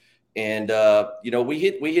 And, we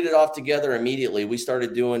hit it off together immediately. We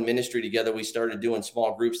started doing ministry together. We started doing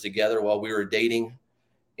small groups together while we were dating.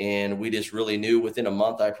 And we just really knew within a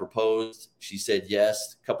month I proposed. She said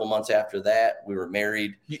yes. A couple months after that, we were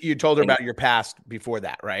married. You told her about your past before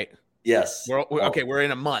that, right? Yes. We're in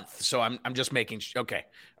a month, so I'm just making okay.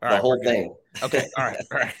 All right, the whole thing. Okay. All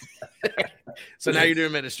right. So now you're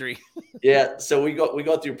doing ministry. Yeah. So we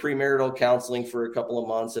go through premarital counseling for a couple of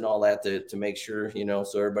months and all that to make sure,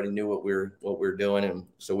 so everybody knew what we're doing. And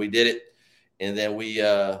so we did it. And then we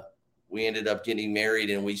ended up getting married,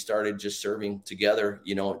 and we started just serving together,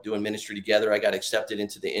 doing ministry together. I got accepted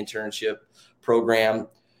into the internship program.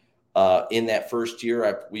 In that first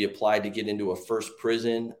year, we applied to get into a first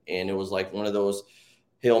prison, and it was like one of those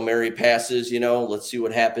Hail Mary passes, let's see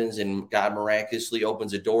what happens. And God miraculously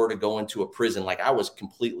opens a door to go into a prison. Like, I was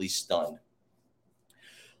completely stunned.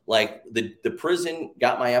 Like, the prison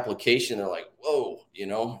got my application. They're like, whoa,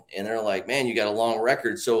 and they're like, man, you got a long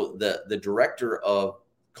record. So the director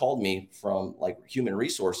called me from like human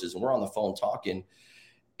resources, and we're on the phone talking,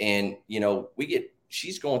 and,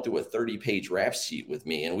 she's going through a 30-page rap sheet with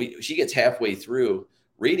me, and she gets halfway through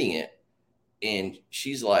reading it, and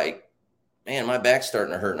she's like, man, my back's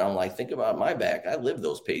starting to hurt. And I'm like, think about my back. I lived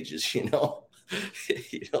those pages, think about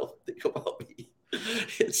me.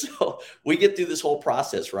 And so we get through this whole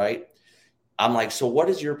process, right? I'm like, so what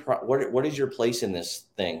is your place in this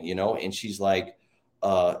thing, And she's like,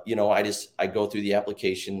 I go through the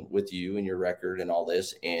application with you and your record and all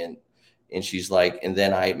this, and she's like, and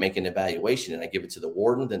then I make an evaluation and I give it to the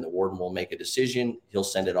warden. Then the warden will make a decision. He'll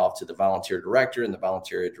send it off to the volunteer director, and the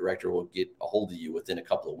volunteer director will get a hold of you within a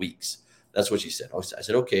couple of weeks. That's what she said. I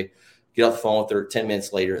said, okay, get off the phone with her. 10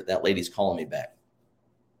 minutes later, that lady's calling me back.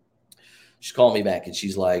 She's calling me back, and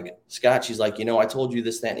she's like, Scott, she's like, I told you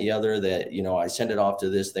this, that, and the other, that, I send it off to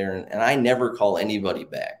this there. And I never call anybody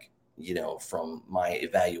back, from my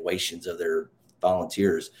evaluations of their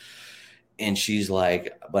volunteers. And she's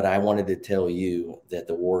like, but I wanted to tell you that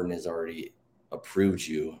the warden has already approved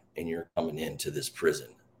you, and you're coming into this prison.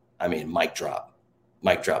 I mean, mic drop.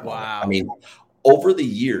 Wow. I mean, over the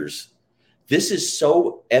years, this is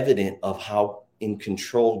so evident of how in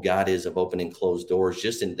control God is of opening closed doors,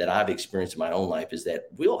 just that I've experienced in my own life, is that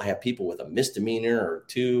we'll have people with a misdemeanor or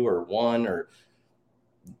 2 or 1 or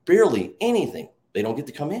barely anything. They don't get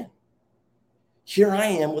to come in. Here I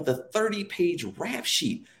am with a 30-page rap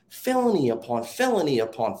sheet, felony upon felony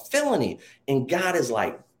upon felony. And God is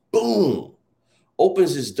like, boom,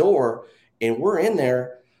 opens his door, and we're in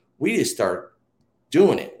there. We just start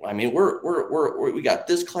doing it. I mean, we got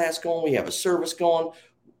this class going. We have a service going.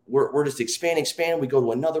 We're just expanding. We go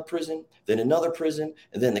to another prison,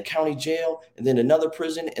 and then the county jail, and then another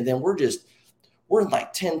prison. And then we're in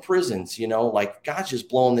like 10 prisons, like God's just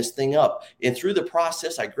blowing this thing up. And through the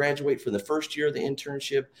process, I graduate from the first year of the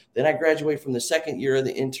internship. Then I graduate from the second year of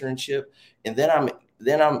the internship. And then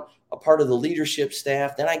I'm a part of the leadership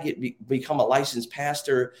staff. Then I become a licensed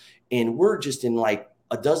pastor. And we're just in like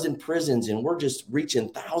a dozen prisons, and we're just reaching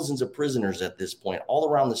thousands of prisoners at this point, all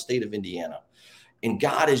around the state of Indiana. And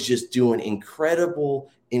God is just doing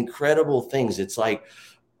incredible, incredible things. It's like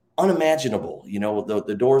unimaginable,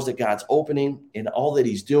 the doors that God's opening and all that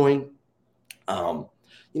he's doing. But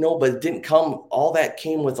it didn't come, all that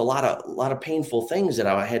came with a lot of painful things that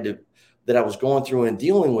I was going through and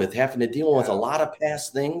dealing with, having to deal with a lot of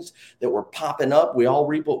past things that were popping up. We all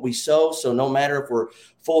reap what we sow. So no matter if we're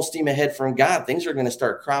full steam ahead from God, things are going to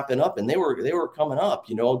start cropping up, and they were coming up,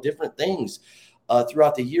 different things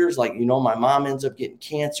throughout the years. Like, my mom ends up getting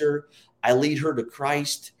cancer. I lead her to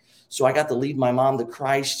Christ. So I got to lead my mom to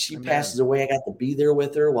Christ. She Amen. Passes away. I got to be there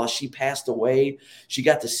with her while she passed away. She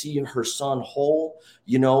got to see her son whole,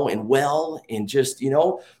 and well, and just,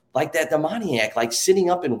 like that demoniac, like sitting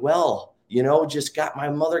up and well, my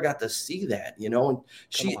mother got to see that,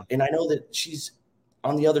 and I know that she's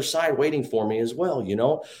on the other side waiting for me as well,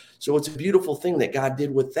 So it's a beautiful thing that God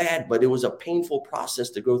did with that, but it was a painful process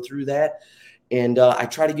to go through that. And I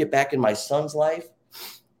try to get back in my son's life,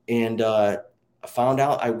 and I found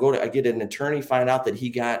out I get an attorney, find out that he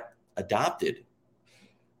got adopted.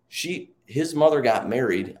 His mother got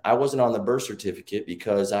married. I wasn't on the birth certificate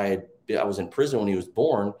because I was in prison when he was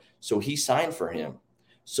born. So he signed for him.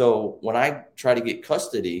 So when I try to get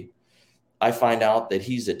custody, I find out that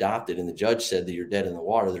he's adopted, and the judge said that you're dead in the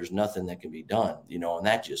water. There's nothing that can be done, and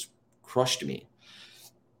that just crushed me.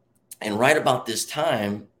 And right about this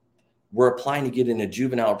time, we're applying to get in a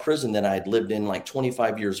juvenile prison that I had lived in like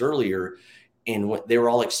 25 years earlier. And they were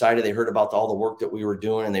all excited. They heard about all the work that we were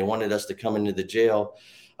doing, and they wanted us to come into the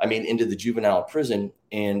into the juvenile prison.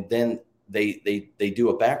 And then they do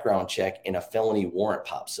a background check, and a felony warrant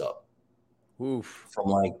pops up. Oof. From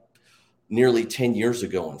like nearly 10 years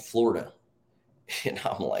ago in Florida. And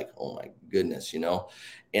I'm like, oh my goodness, and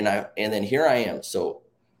then here I am. So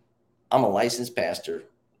I'm a licensed pastor.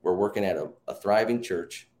 We're working at a thriving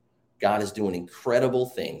church. God is doing incredible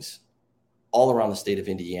things all around the state of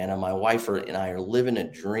Indiana. My wife and I are living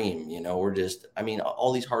a dream. We're just,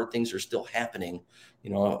 all these hard things are still happening.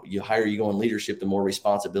 You higher you go in leadership, the more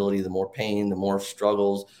responsibility, the more pain, the more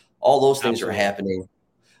struggles, all those things Absolutely. Are happening.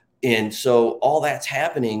 And so all that's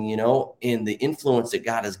happening, and the influence that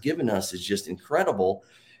God has given us is just incredible.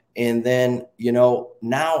 And then,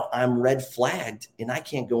 now I'm red flagged, and I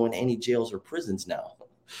can't go in any jails or prisons now.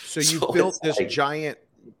 So you built this giant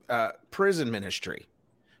prison ministry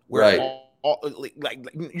where right.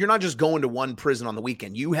 You're not just going to one prison on the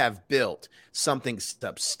weekend. You have built something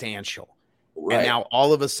substantial. Right. And now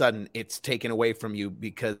all of a sudden it's taken away from you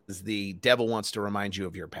because the devil wants to remind you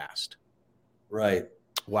of your past. Right.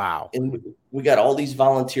 Wow. And we got all these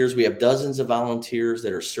volunteers. We have dozens of volunteers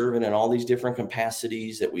that are serving in all these different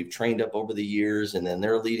capacities that we've trained up over the years. And then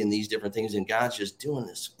they're leading these different things. And God's just doing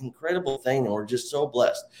this incredible thing. And we're just so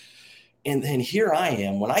blessed. And then here I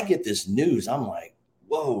am. When I get this news, I'm like,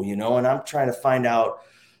 whoa, and I'm trying to find out,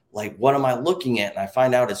 like, what am I looking at? And I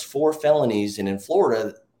find out it's 4 felonies. And in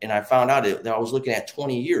Florida, and I found out that I was looking at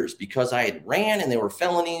 20 years because I had ran and they were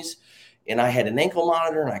felonies. And I had an ankle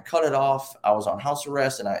monitor, and I cut it off. I was on house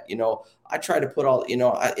arrest, and I try to put all,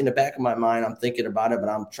 in the back of my mind, I'm thinking about it, but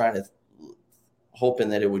I'm hoping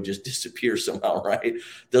that it would just disappear somehow, right?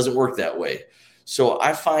 Doesn't work that way. So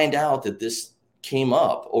I find out that this came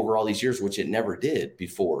up over all these years, which it never did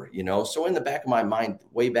before, So in the back of my mind,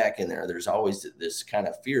 way back in there's always this kind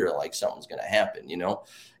of fear, like something's going to happen,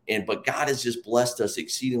 but God has just blessed us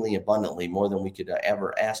exceedingly abundantly, more than we could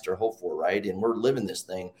ever ask or hope for, right? And we're living this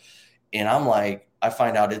thing. And I'm like, I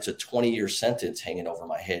find out it's a 20-year sentence hanging over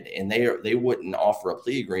my head. And they wouldn't offer a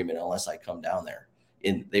plea agreement unless I come down there.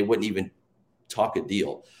 And they wouldn't even talk a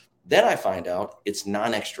deal. Then I find out it's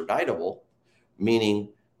non-extraditable, meaning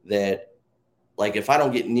that, like, if I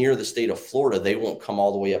don't get near the state of Florida, they won't come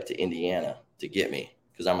all the way up to Indiana to get me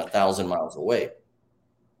because I'm 1,000 miles away.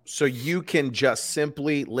 So you can just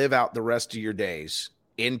simply live out the rest of your days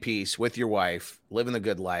in peace with your wife, living the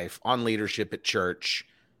good life, on leadership at church.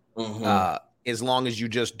 Mm-hmm. As long as you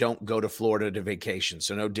just don't go to Florida to vacation.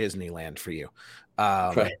 So no Disneyland for you.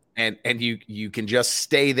 Right. And you can just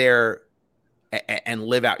stay there and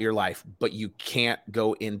live out your life, but you can't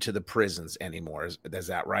go into the prisons anymore. Is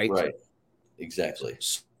that right? Right. Exactly.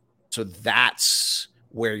 So that's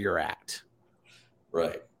where you're at.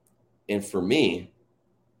 Right. And for me,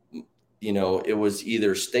 it was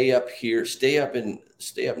either stay up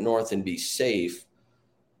north and be safe,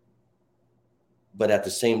 but at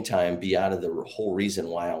the same time, be out of the whole reason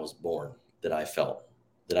why I was born, that I felt,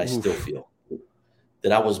 that I still feel,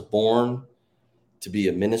 that I was born to be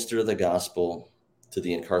a minister of the gospel to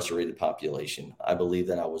the incarcerated population. I believe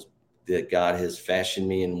that God has fashioned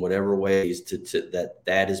me in whatever ways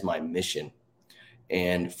that is my mission.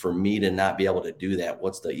 And for me to not be able to do that,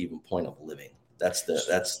 what's the even point of living? That's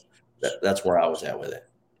where I was at with it.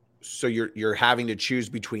 So you're having to choose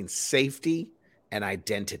between safety and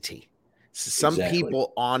identity. Some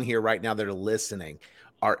people on here right now that are listening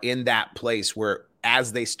are in that place where,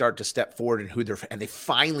 as they start to step forward and they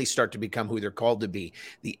finally start to become who they're called to be,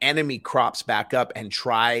 the enemy crops back up and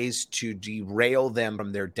tries to derail them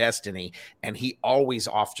from their destiny. And he always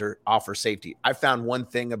offers safety. I found one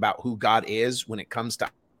thing about who God is when it comes to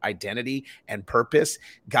identity and purpose.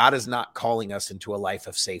 God is not calling us into a life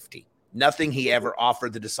of safety. Nothing he ever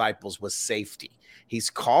offered the disciples was safety.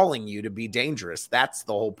 He's calling you to be dangerous. That's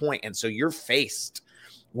the whole point. And so you're faced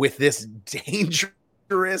with this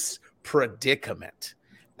dangerous predicament.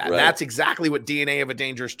 And that's exactly what DNA of a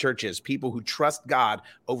Dangerous Church is. People who trust God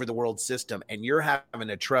over the world system. And you're having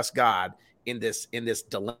to trust God in this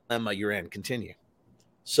dilemma you're in. Continue.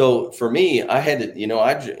 So for me, I had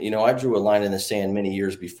to, I drew a line in the sand many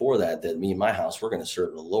years before that me and my house, we're going to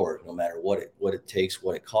serve the Lord no matter what it takes,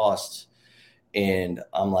 what it costs. And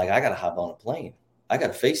I'm like, I got to hop on a plane. I got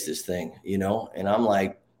to face this thing, and I'm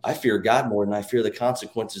like, I fear God more than I fear the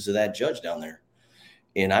consequences of that judge down there.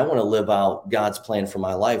 And I want to live out God's plan for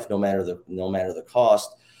my life, no matter the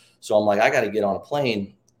cost. So I'm like, I got to get on a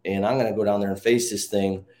plane and I'm going to go down there and face this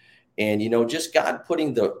thing. And, just God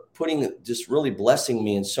just really blessing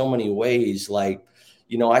me in so many ways. Like,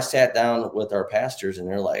 I sat down with our pastors and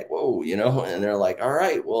they're like, whoa, and they're like, all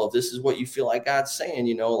right, well, if this is what you feel like God's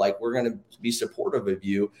saying, like, we're going to be supportive of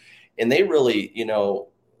you. And they really,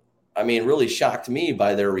 really shocked me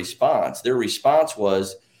by their response. Their response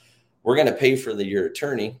was, we're going to pay for your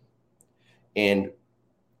attorney. And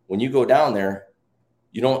when you go down there,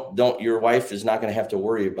 your wife is not going to have to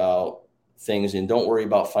worry about things, and don't worry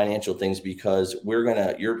about financial things, because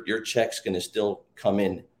your check's going to still come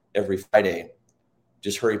in every Friday.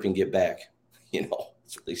 Just hurry up and get back. That's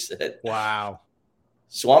what they said. Wow.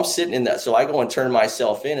 So I'm sitting in that. So I go and turn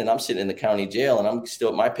myself in, and I'm sitting in the county jail,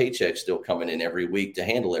 and my paycheck's still coming in every week to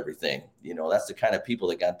handle everything. That's the kind of people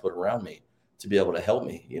that God put around me to be able to help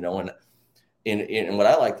me, and what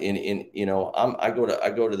I like, I go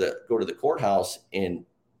to the courthouse, and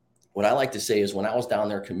what I like to say is, when I was down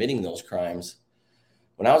there committing those crimes,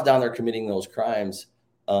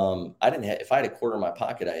 I didn't have, if I had a quarter in my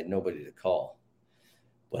pocket, I had nobody to call,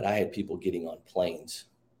 but I had people getting on planes,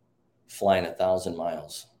 flying 1,000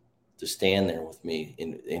 miles to stand there with me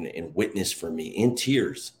and witness for me in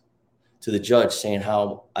tears to the judge, saying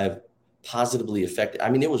how I've positively affected.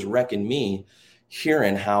 I mean, it was wrecking me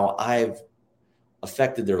hearing how I've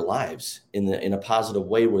affected their lives in a positive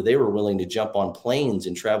way, where they were willing to jump on planes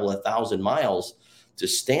and travel 1,000 miles to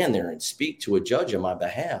stand there and speak to a judge on my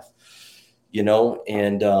behalf,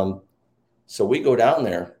 and so we go down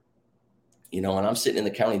there, and I'm sitting in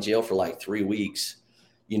the county jail for like 3 weeks,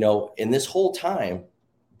 and this whole time,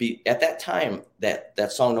 at that time,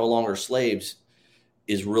 that song "No Longer Slaves"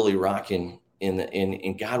 is really rocking.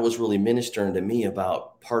 And God was really ministering to me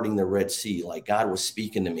about parting the Red Sea. Like, God was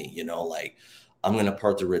speaking to me, like, I'm going to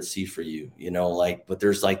part the Red Sea for you, but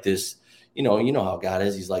there's like this, how God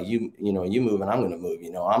is. He's like, you move and I'm going to move,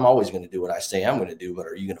 I'm always going to do what I say I'm going to do, but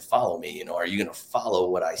are you going to follow me? Are you going to follow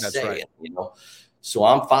what I say? Right. So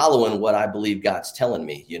I'm following what I believe God's telling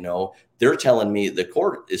me, they're telling me, the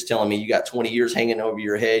court is telling me, you got 20 years hanging over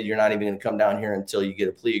your head. You're not even going to come down here until you get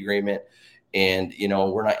a plea agreement. And,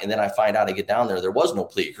 we're not, and then I find out I get down there was no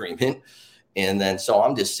plea agreement. And then, so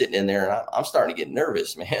I'm just sitting in there, and I'm starting to get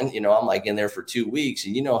nervous, man. I'm like in there for 2 weeks,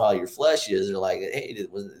 and how your flesh is. They're like, hey,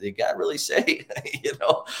 did God really say,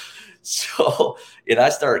 So, and I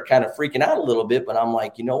started kind of freaking out a little bit, but I'm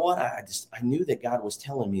like, what? I knew that God was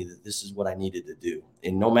telling me that this is what I needed to do.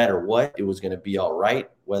 And no matter what, it was going to be all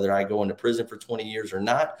right, whether I go into prison for 20 years or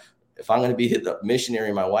not. If I'm going to be the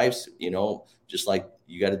missionary, my wife's, just like,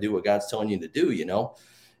 you got to do what God's telling you to do,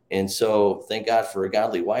 And so thank God for a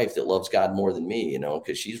godly wife that loves God more than me,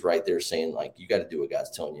 because she's right there saying, like, you got to do what God's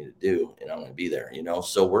telling you to do. And I'm going to be there,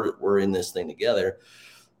 So we're in this thing together.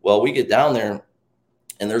 Well, we get down there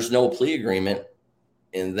and there's no plea agreement.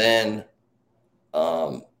 And then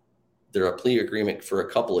there a plea agreement for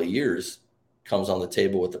a couple of years comes on the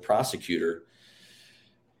table with the prosecutor.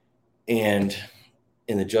 And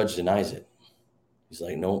the judge denies it. He's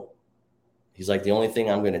like, nope. He's like, the only thing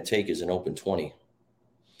I'm going to take is an open 20.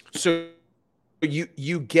 So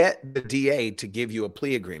you get the DA to give you a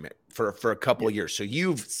plea agreement for a couple of years. So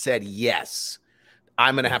you've said, yes,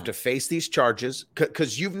 I'm going to have to face these charges,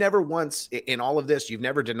 because you've never once in all of this, you've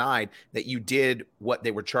never denied that you did what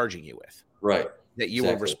they were charging you with. Right. That you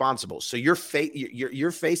were responsible. So you're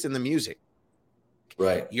facing the music.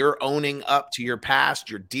 Right. You're owning up to your past.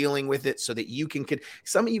 You're dealing with it so that you can.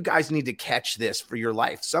 Some of you guys need to catch this for your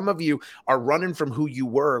life. Some of you are running from who you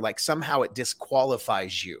were. Like somehow it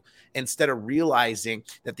disqualifies you, instead of realizing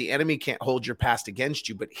that the enemy can't hold your past against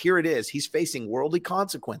you. But here it is. He's facing worldly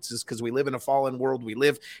consequences, because we live in a fallen world. We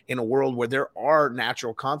live in a world where there are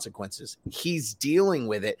natural consequences. He's dealing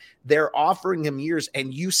with it. They're offering him years,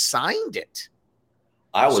 and you signed it.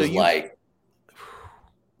 I was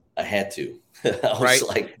I had to. I was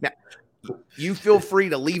like, now, you feel free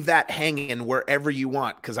to leave that hanging wherever you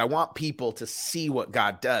want, because I want people to see what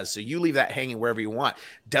God does. So you leave that hanging wherever you want.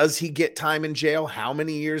 Does he get time in jail? How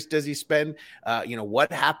many years does he spend?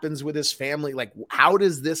 What happens with his family? Like, how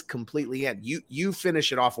does this completely end? You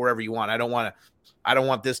finish it off wherever you want. I don't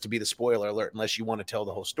want this to be the spoiler alert unless you want to tell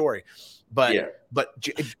the whole story. But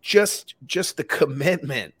just the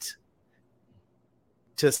commitment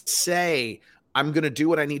to say, I'm going to do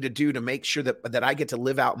what I need to do to make sure that I get to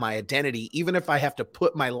live out my identity, even if I have to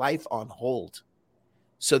put my life on hold,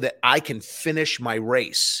 so that I can finish my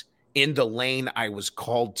race in the lane I was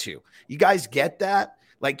called to. You guys get that?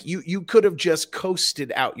 Like you could have just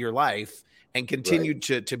coasted out your life and continued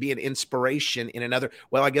to be an inspiration in another.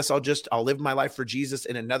 Well, I guess I'll live my life for Jesus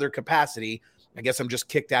in another capacity. I guess I'm just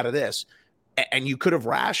kicked out of this. And you could have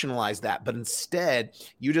rationalized that, but instead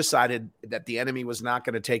you decided that the enemy was not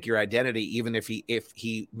going to take your identity, even if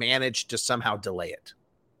he managed to somehow delay it.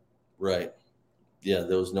 Right. Yeah.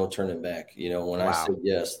 There was no turning back. When I said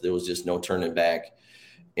yes, there was just no turning back.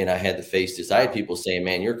 And I had to face this. I had people saying,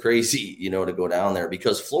 man, you're crazy, to go down there,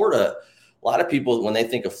 because Florida, a lot of people, when they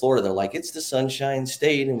think of Florida, they're like, it's the Sunshine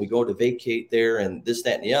State and we go to vacate there and this,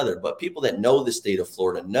 that, and the other. But people that know the state of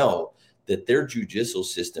Florida know that their judicial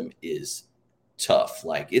system is tough.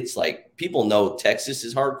 Like, it's like, people know Texas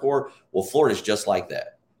is hardcore. Well, Florida's just like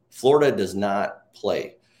that. Florida does not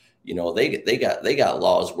play. They got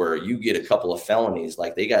laws where you get a couple of felonies.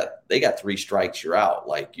 Like they got 3 strikes, you're out.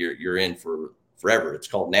 Like you're in for forever. It's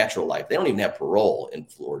called natural life. They don't even have parole in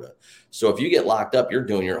Florida. So if you get locked up, you're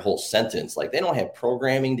doing your whole sentence. Like, they don't have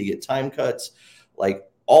programming to get time cuts. Like,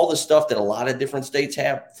 all the stuff that a lot of different states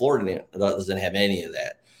have, Florida doesn't have any of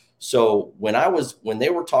that. So when they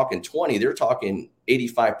were talking 20, they're talking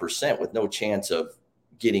 85% with no chance of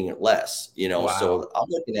getting it less, Wow. So I'm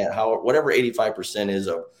looking at whatever 85%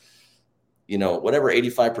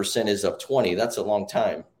 is of 20, that's a long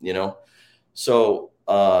time, So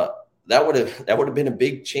that would have been a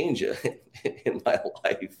big change in my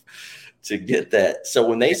life to get that. So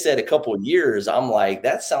when they said a couple of years, I'm like,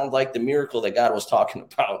 that sounds like the miracle that God was talking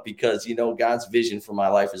about, because, God's vision for my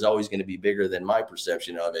life is always going to be bigger than my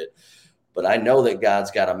perception of it. But I know that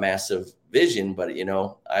God's got a massive vision, but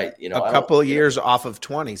a couple of years off of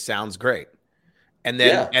 20 sounds great. And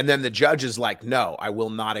then the judge is like, no, I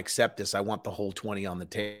will not accept this. I want the whole 20 on the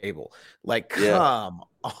table. Like, come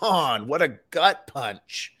on, what a gut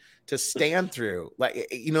punch to stand through. Like,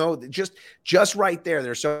 just right there.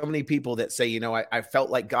 There's so many people that say, I felt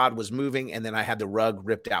like God was moving, and then I had the rug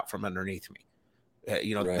ripped out from underneath me.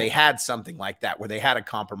 They had something like that, where they had a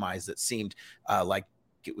compromise that seemed like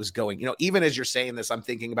it was going, even as you're saying this, I'm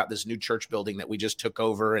thinking about this new church building that we just took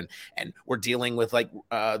over, and we're dealing with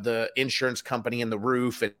the insurance company and the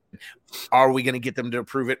roof, and are we going to get them to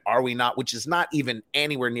approve it? Are we not? Which is not even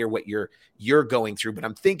anywhere near what you're going through. But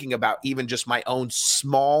I'm thinking about even just my own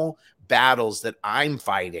small battles that I'm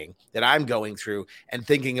fighting, that I'm going through, and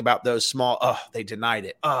thinking about those small, they denied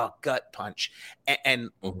it. Gut punch.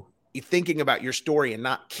 And thinking about your story and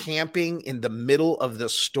not camping in the middle of the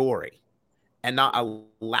story, and not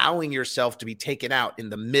allowing yourself to be taken out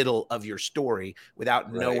in the middle of your story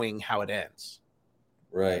without knowing how it ends.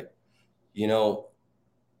 Right.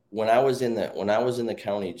 When I was in the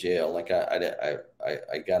county jail, like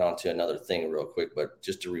I got onto another thing real quick, but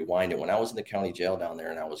just to rewind it, when I was in the county jail down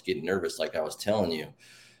there and I was getting nervous, like I was telling you,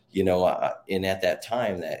 and at that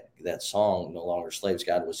time, that song, No Longer Slaves,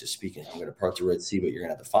 God was just speaking, I'm going to part the Red Sea, but you're going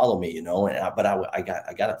to have to follow me, but I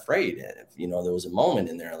got afraid. There was a moment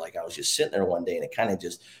in there, like I was just sitting there one day, and it kind of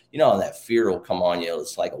just, that fear will come on you.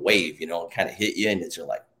 It's like a wave, it kind of hit you, and it's, you're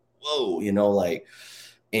like, whoa,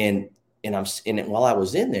 and And while I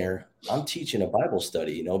was in there, I'm teaching a Bible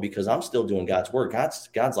study, you know, because I'm still doing God's work.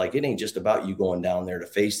 God's like, it ain't just about you going down there to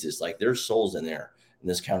face this. Like, there's souls in there in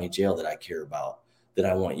this county jail that I care about, that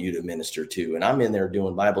I want you to minister to. And I'm in there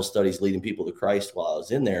doing Bible studies, leading people to Christ while I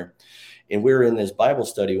was in there. And we were in this Bible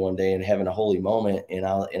study one day and having a holy moment. And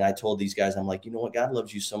I told these guys, I'm like, you know what? God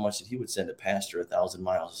loves you so much that he would send a pastor 1,000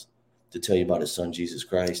 miles to tell you about his son, Jesus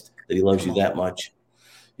Christ, that he loves you that much,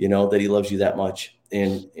 you know, that he loves you that much.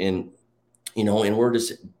 And you know, and we're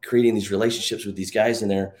just creating these relationships with these guys in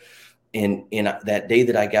there. And that day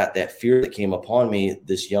that I got that fear that came upon me,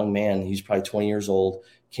 this young man, he's probably 20 years old,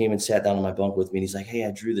 came and sat down on my bunk with me. And he's like, hey,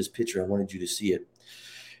 I drew this picture. I wanted you to see it.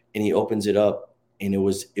 And he opens it up. And it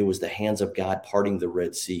was the hands of God parting the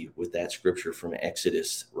Red Sea with that scripture from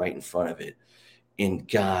Exodus right in front of it. And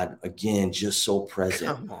God, again, just so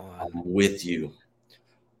present. I'm with you.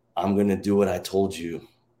 I'm going to do what I told you.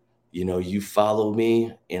 You know, you follow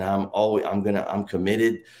me, and I'm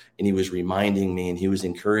committed. And he was reminding me, and he was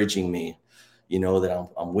encouraging me, you know, that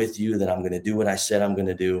I'm with you, that I'm going to do what I said I'm going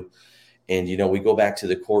to do. And, you know, we go back to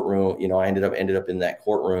the courtroom. You know, I ended up in that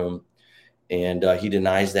courtroom, and he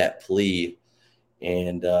denies that plea.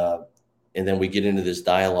 And then we get into this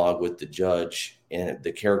dialogue with the judge, and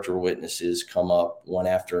the character witnesses come up one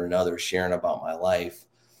after another, sharing about my life.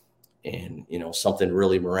 And, you know, something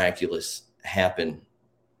really miraculous happened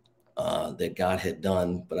that God had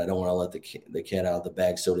done, but I don't want to let the cat out of the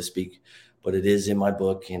bag, so to speak. But it is in my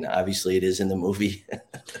book, and obviously it is in the movie.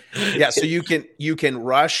 Yeah, so you can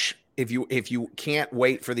rush. If you can't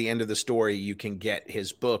wait for the end of the story, you can get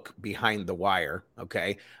his book Behind the Wire.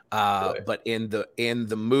 Okay. Right. But in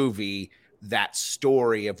the movie, that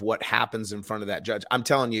story of what happens in front of that judge, I'm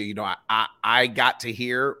telling you, you know, I got to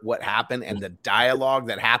hear what happened and the dialogue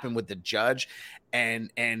that happened with the judge.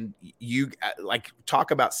 And you like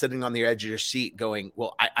talk about sitting on the edge of your seat going,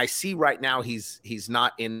 well, I see right now he's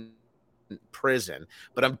not in prison,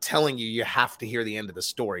 but I'm telling you, you have to hear the end of the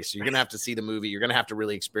story. So you're going to have to see the movie. You're going to have to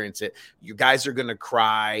really experience it. You guys are going to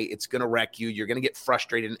cry. It's going to wreck you. You're going to get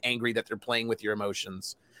frustrated and angry that they're playing with your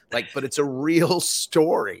emotions. But it's a real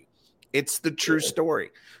story. It's the true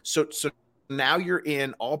story. So now you're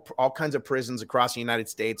in all kinds of prisons across the United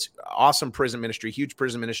States. Awesome prison ministry, huge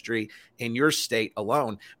prison ministry in your state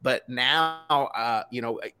alone. But now, you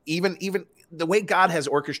know, even the way God has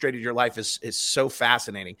orchestrated your life is so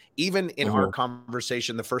fascinating. Even in our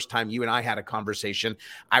conversation, the first time you and I had a conversation,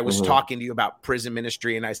 I was talking to you about prison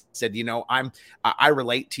ministry. And I said, you know, I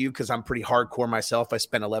relate to you because I'm pretty hardcore myself. I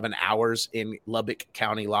spent 11 hours in Lubbock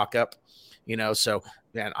County lockup, you know, so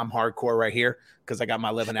man, I'm hardcore right here because I got my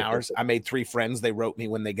 11 hours. I made 3 friends. They wrote me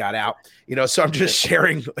when they got out, you know, so I'm just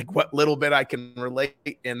sharing like what little bit I can relate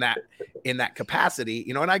in that capacity,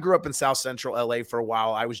 you know. And I grew up in South Central LA for a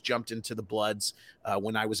while. I was jumped into the Bloods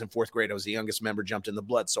when I was in 4th grade. I was the youngest member jumped in the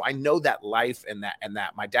Bloods. So I know that life and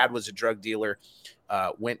that my dad was a drug dealer,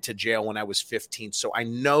 went to jail when I was 15. So I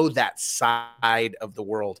know that side of the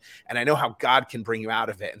world and I know how God can bring you out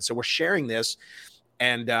of it. And so we're sharing this.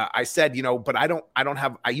 And I said, you know, but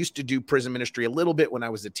I used to do prison ministry a little bit when I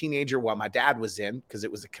was a teenager while my dad was in, because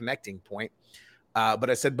it was a connecting point. But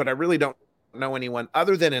I said, but I really don't know anyone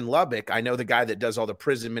other than in Lubbock. I know the guy that does all the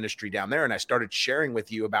prison ministry down there. And I started sharing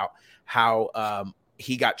with you about how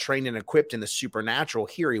he got trained and equipped in the supernatural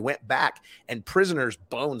here. He went back and prisoners'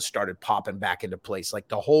 bones started popping back into place. Like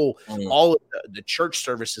all of the church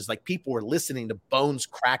services, like people were listening to bones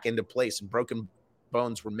crack into place and broken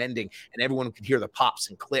bones were mending, and everyone could hear the pops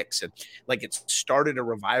and clicks. And like it started a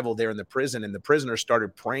revival there in the prison, and the prisoners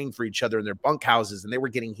started praying for each other in their bunkhouses, and they were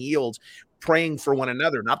getting healed, praying for one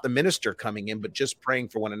another, not the minister coming in, but just praying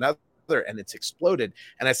for one another. And it's exploded.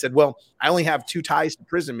 And I said, well, I only have 2 ties to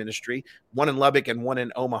prison ministry, one in Lubbock and one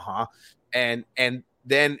in Omaha. And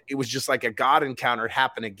then it was just like a God encounter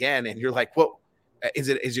happened again. And you're like, well, is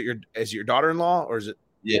it your daughter-in-law or is it?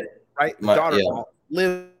 Yeah. Right. The daughter-in-law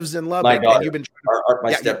lives in Lubbock. My daughter, and you've been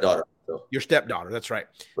my stepdaughter. Your stepdaughter. That's right.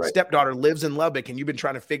 Stepdaughter lives in Lubbock, and you've been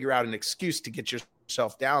trying to figure out an excuse to get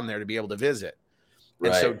yourself down there to be able to visit.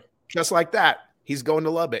 And so just like that, he's going to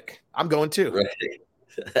Lubbock. I'm going too. Right.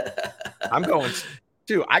 I'm going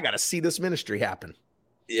too. I got to see this ministry happen.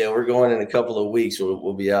 Yeah, we're going in a couple of weeks.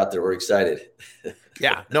 We'll be out there. We're excited.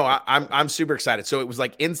 Yeah, no, I'm super excited. So it was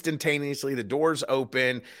like instantaneously the doors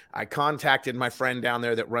open. I contacted my friend down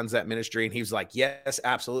there that runs that ministry, and he was like, yes,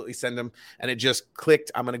 absolutely, send him. And it just clicked.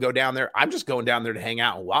 I'm going to go down there. I'm just going down there to hang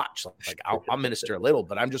out and watch. Like I'll minister a little,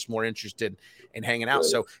 but I'm just more interested in hanging out. Right.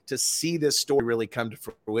 So to see this story really come to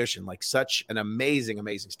fruition, like such an amazing,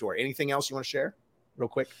 amazing story. Anything else you want to share real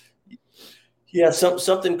quick? Yeah,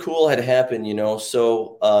 something cool had happened, you know.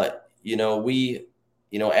 So, you know, we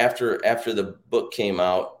after the book came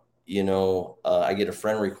out, I get a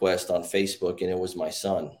friend request on Facebook, and it was my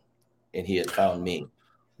son, and he had found me.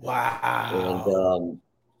 Wow. And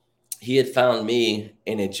he had found me,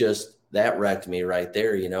 and that wrecked me right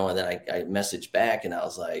there, and then I messaged back, and I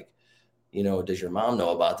was like, does your mom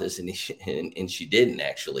know about this? And she didn't,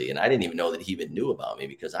 actually. And I didn't even know that he even knew about me,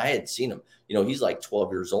 because I had seen him. He's like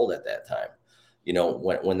 12 years old at that time.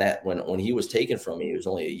 When he was taken from me, he was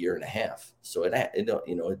only a year and a half. So it had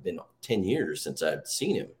been 10 years since I'd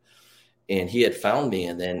seen him, and he had found me.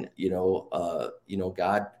 And then,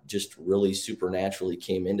 God just really supernaturally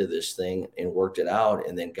came into this thing and worked it out,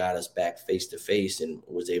 and then got us back face to face and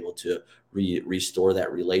was able to restore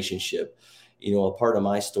that relationship. A part of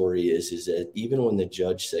my story is that even when the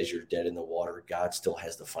judge says you're dead in the water, God still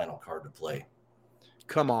has the final card to play.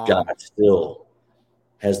 Come on. God still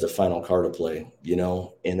has the final card to play,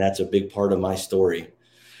 and that's a big part of my story.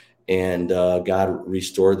 And God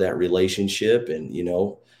restored that relationship, and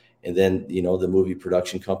then, the movie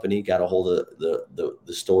production company got a hold of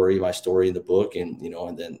the story, my story in the book. And,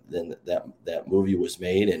 and then that movie was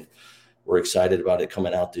made, and we're excited about it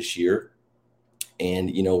coming out this year.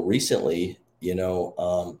 And, recently,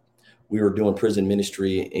 we were doing prison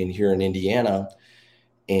ministry here in Indiana,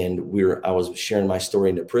 and I was sharing my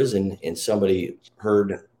story in the prison, and somebody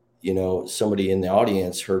heard, somebody in the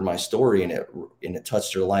audience heard my story, and it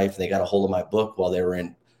touched their life. And they got a hold of my book while they were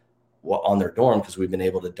on their dorm, because we've been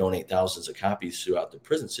able to donate thousands of copies throughout the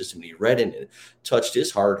prison system. And he read it, and it touched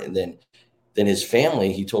his heart. And then his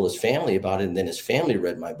family, he told his family about it. And then his family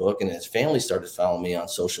read my book, and his family started following me on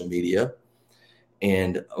social media.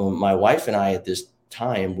 And my wife and I, at this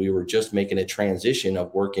time, we were just making a transition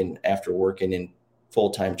of after working in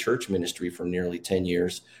full-time church ministry for nearly 10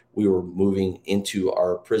 years. We were moving into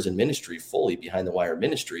our prison ministry fully, Behind the Wire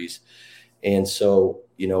Ministries. And so,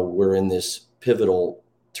 we're in this pivotal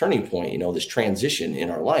turning point, this transition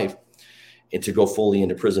in our life, and to go fully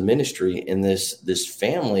into prison ministry. And this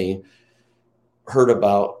family heard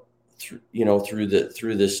about, through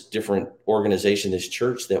this different organization, this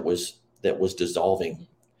church that was dissolving.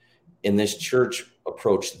 And this church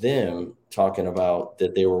approached them talking about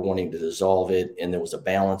that they were wanting to dissolve it. And there was a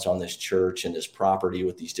balance on this church and this property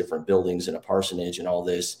with these different buildings and a parsonage and all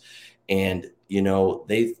this. And,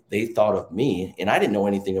 they thought of me, and I didn't know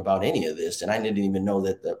anything about any of this. And I didn't even know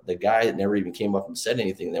that the guy that never even came up and said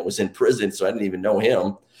anything that was in prison. So I didn't even know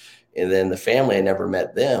him. And then the family, I never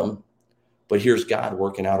met them, but here's God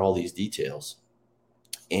working out all these details.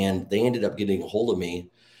 And they ended up getting a hold of me,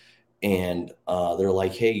 and they're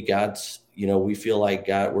like, hey, God's, we feel like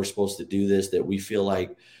God, we're supposed to do this, that we feel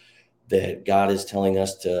like that God is telling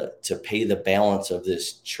us to pay the balance of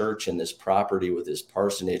this church and this property with this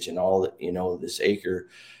parsonage and all that, this acre.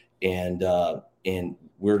 And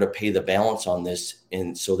we're to pay the balance on this.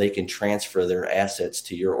 And so they can transfer their assets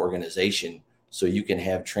to your organization, so you can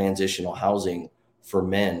have transitional housing for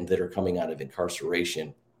men that are coming out of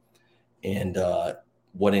incarceration. And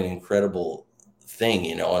what an incredible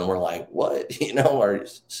thing, and we're like, what, or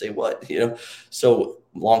say what, so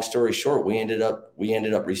long story short, we ended up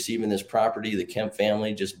receiving this property. The Kemp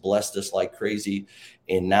family just blessed us like crazy.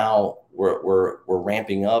 And now we're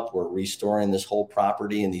ramping up, we're restoring this whole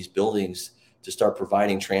property and these buildings to start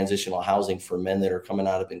providing transitional housing for men that are coming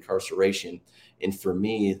out of incarceration. And for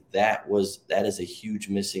me, that is a huge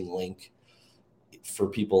missing link for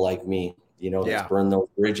people like me. That's burned those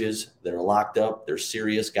bridges, that are locked up. They're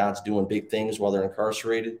serious. God's doing big things while they're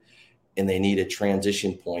incarcerated, and they need a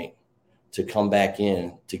transition point to come back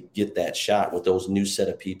in to get that shot with those new set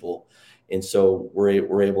of people. And so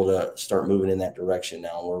we're able to start moving in that direction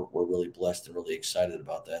now. We're really blessed and really excited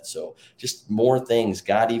about that. So just more things.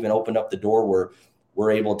 God even opened up the door where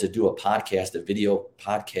we're able to do a video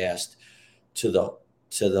podcast to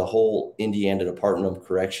the whole Indiana Department of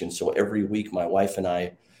Corrections. So every week, my wife and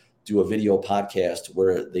I do a video podcast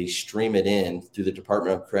where they stream it in through the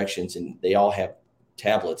Department of Corrections, and they all have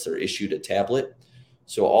tablets. They're issued a tablet.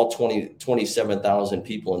 So all 27,000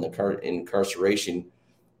 people in incarceration,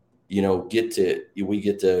 we get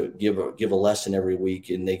to give a lesson every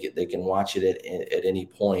week, and they can watch it at any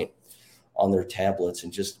point on their tablets.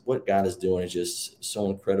 And just what God is doing is just so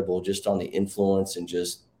incredible, just on the influence and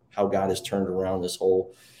just how God has turned around this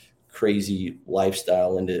whole crazy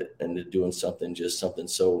lifestyle into doing something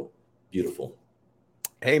so beautiful.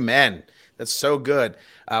 Amen. That's so good.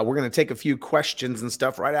 We're going to take a few questions and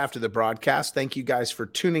stuff right after the broadcast. Thank you guys for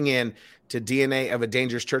tuning in to DNA of a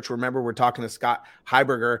Dangerous Church. Remember, we're talking to Scott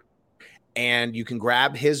Highberger, and you can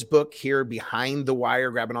grab his book here, Behind the Wire.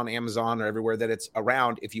 Grab it on Amazon or everywhere that it's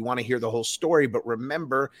around if you want to hear the whole story. But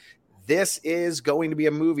remember, This is going to be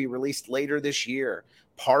a movie released later this year.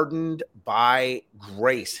 Pardoned by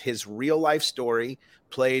Grace, his real life story,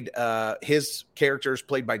 his character is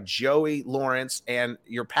played by Joey Lawrence, and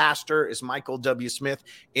your pastor is Michael W. Smith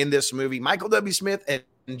in this movie. Michael W. Smith and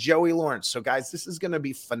Joey Lawrence. So guys, this is going to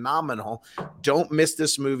be phenomenal. Don't miss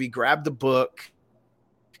this movie. Grab the book.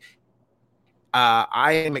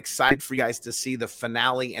 I am excited for you guys to see the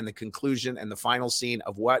finale and the conclusion and the final scene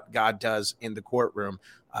of what God does in the courtroom.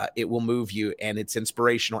 It will move you, and it's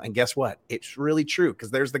inspirational. And guess what? It's really true, because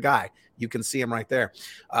there's the guy. You can see him right there.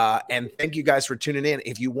 And thank you guys for tuning in.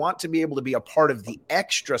 If you want to be able to be a part of the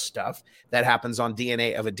extra stuff that happens on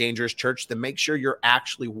DNA of a Dangerous Church, then make sure you're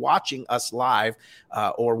actually watching us live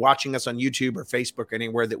or watching us on YouTube or Facebook or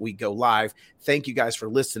anywhere that we go live. Thank you guys for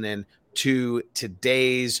listening to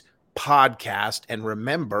today's podcast. And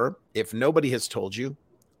remember, if nobody has told you,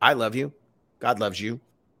 I love you. God loves you.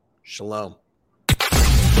 Shalom.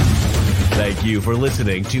 Thank you for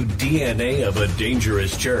listening to DNA of a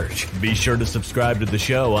Dangerous Church. Be sure to subscribe to the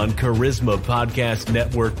show on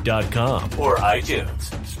charismapodcastnetwork.com or iTunes,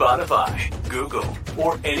 Spotify, Google,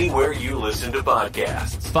 or anywhere you listen to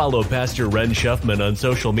podcasts. Follow Pastor Ren Shuffman on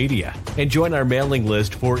social media and join our mailing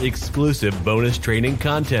list for exclusive bonus training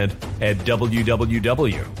content at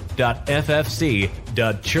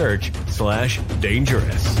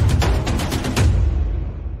www.ffc.church/dangerous.